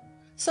about him.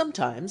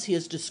 Sometimes he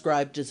is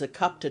described as a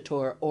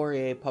captator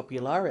aureae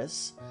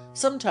popularis,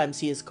 sometimes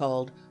he is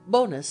called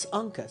bonus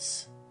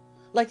Ancus.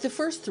 Like the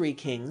first three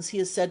kings, he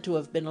is said to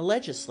have been a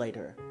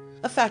legislator,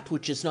 a fact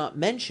which is not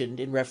mentioned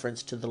in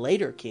reference to the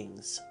later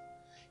kings.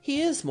 He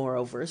is,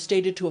 moreover,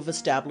 stated to have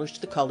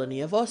established the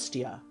colony of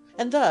Ostia,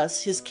 and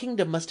thus his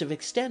kingdom must have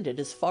extended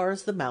as far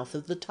as the mouth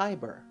of the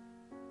Tiber.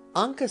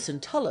 Ancus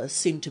and Tullus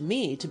seem to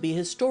me to be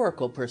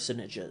historical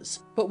personages,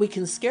 but we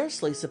can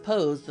scarcely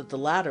suppose that the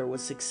latter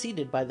was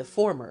succeeded by the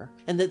former,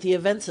 and that the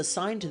events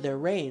assigned to their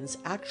reigns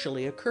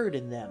actually occurred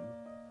in them.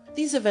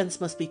 These events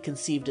must be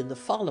conceived in the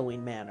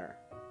following manner.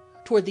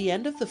 Toward the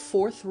end of the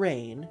fourth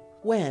reign,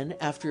 when,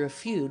 after a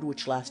feud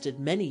which lasted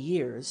many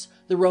years,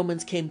 the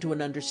Romans came to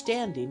an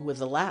understanding with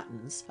the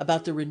Latins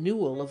about the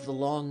renewal of the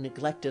long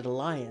neglected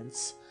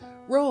alliance,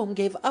 Rome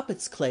gave up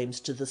its claims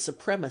to the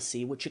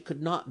supremacy which it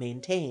could not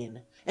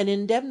maintain, and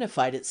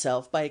indemnified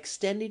itself by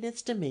extending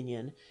its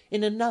dominion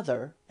in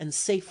another and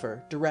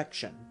safer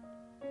direction.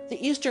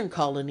 The eastern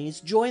colonies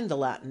joined the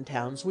Latin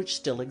towns which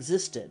still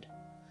existed.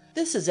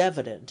 This is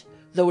evident,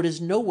 though it is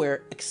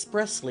nowhere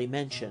expressly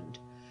mentioned,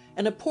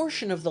 and a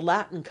portion of the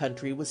Latin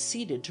country was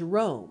ceded to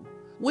Rome,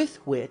 with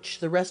which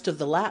the rest of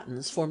the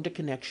Latins formed a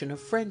connection of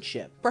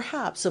friendship,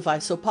 perhaps of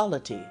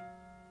isopolity.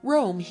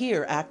 Rome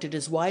here acted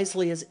as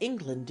wisely as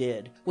England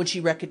did when she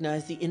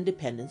recognized the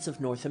independence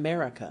of North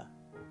America.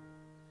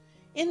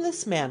 In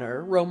this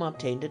manner Rome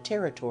obtained a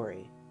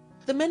territory.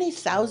 The many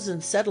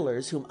thousand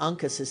settlers whom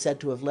Ancus is said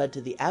to have led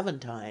to the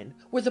Aventine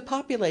were the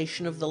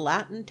population of the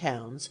Latin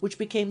towns which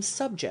became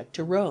subject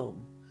to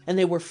Rome, and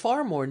they were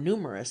far more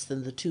numerous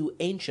than the two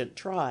ancient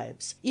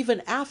tribes,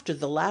 even after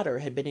the latter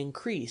had been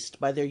increased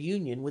by their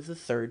union with the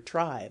third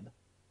tribe.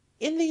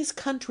 In these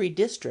country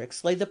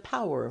districts lay the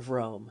power of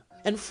Rome,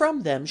 and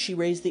from them she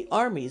raised the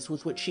armies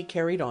with which she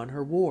carried on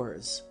her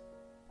wars.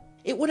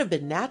 It would have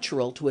been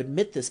natural to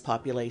admit this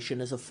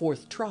population as a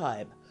fourth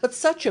tribe, but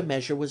such a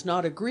measure was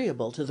not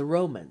agreeable to the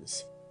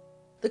Romans.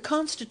 The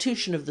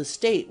constitution of the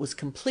state was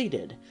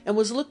completed, and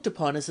was looked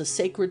upon as a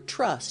sacred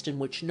trust in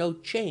which no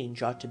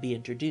change ought to be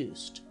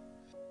introduced.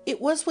 It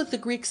was with the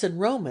Greeks and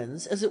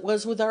Romans as it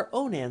was with our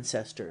own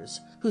ancestors,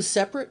 whose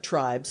separate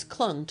tribes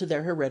clung to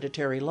their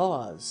hereditary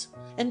laws,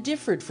 and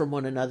differed from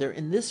one another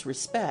in this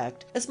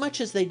respect as much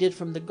as they did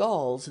from the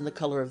Gauls in the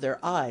color of their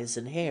eyes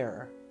and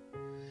hair.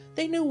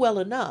 They knew well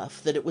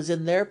enough that it was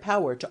in their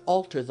power to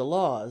alter the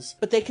laws,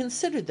 but they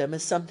considered them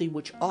as something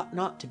which ought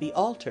not to be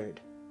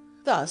altered.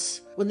 Thus,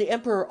 when the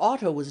Emperor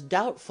Otto was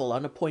doubtful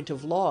on a point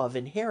of law of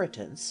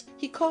inheritance,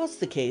 he caused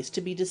the case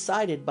to be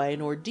decided by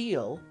an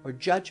ordeal or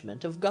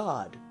judgment of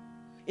God.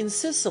 In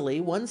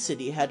Sicily, one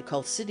city had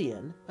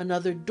Chalcidian,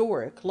 another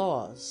Doric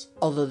laws,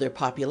 although their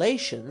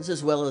populations,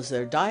 as well as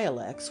their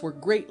dialects, were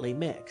greatly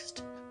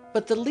mixed.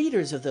 But the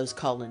leaders of those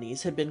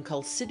colonies had been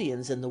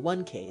Chalcidians in the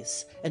one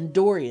case, and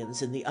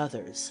Dorians in the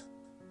others.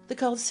 The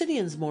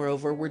Chalcidians,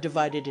 moreover, were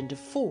divided into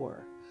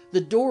four,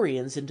 the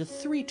Dorians into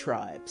three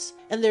tribes,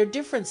 and their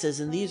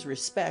differences in these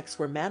respects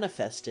were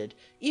manifested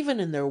even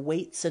in their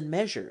weights and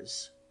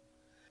measures.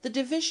 The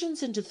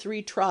divisions into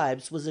three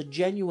tribes was a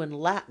genuine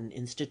Latin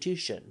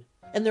institution,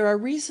 and there are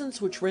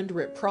reasons which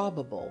render it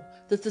probable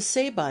that the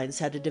Sabines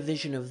had a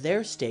division of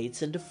their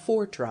states into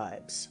four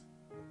tribes.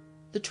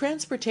 The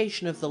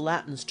transportation of the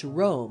Latins to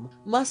Rome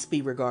must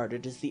be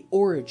regarded as the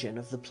origin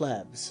of the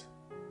plebs.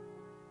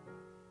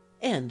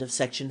 End of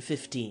section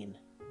 15.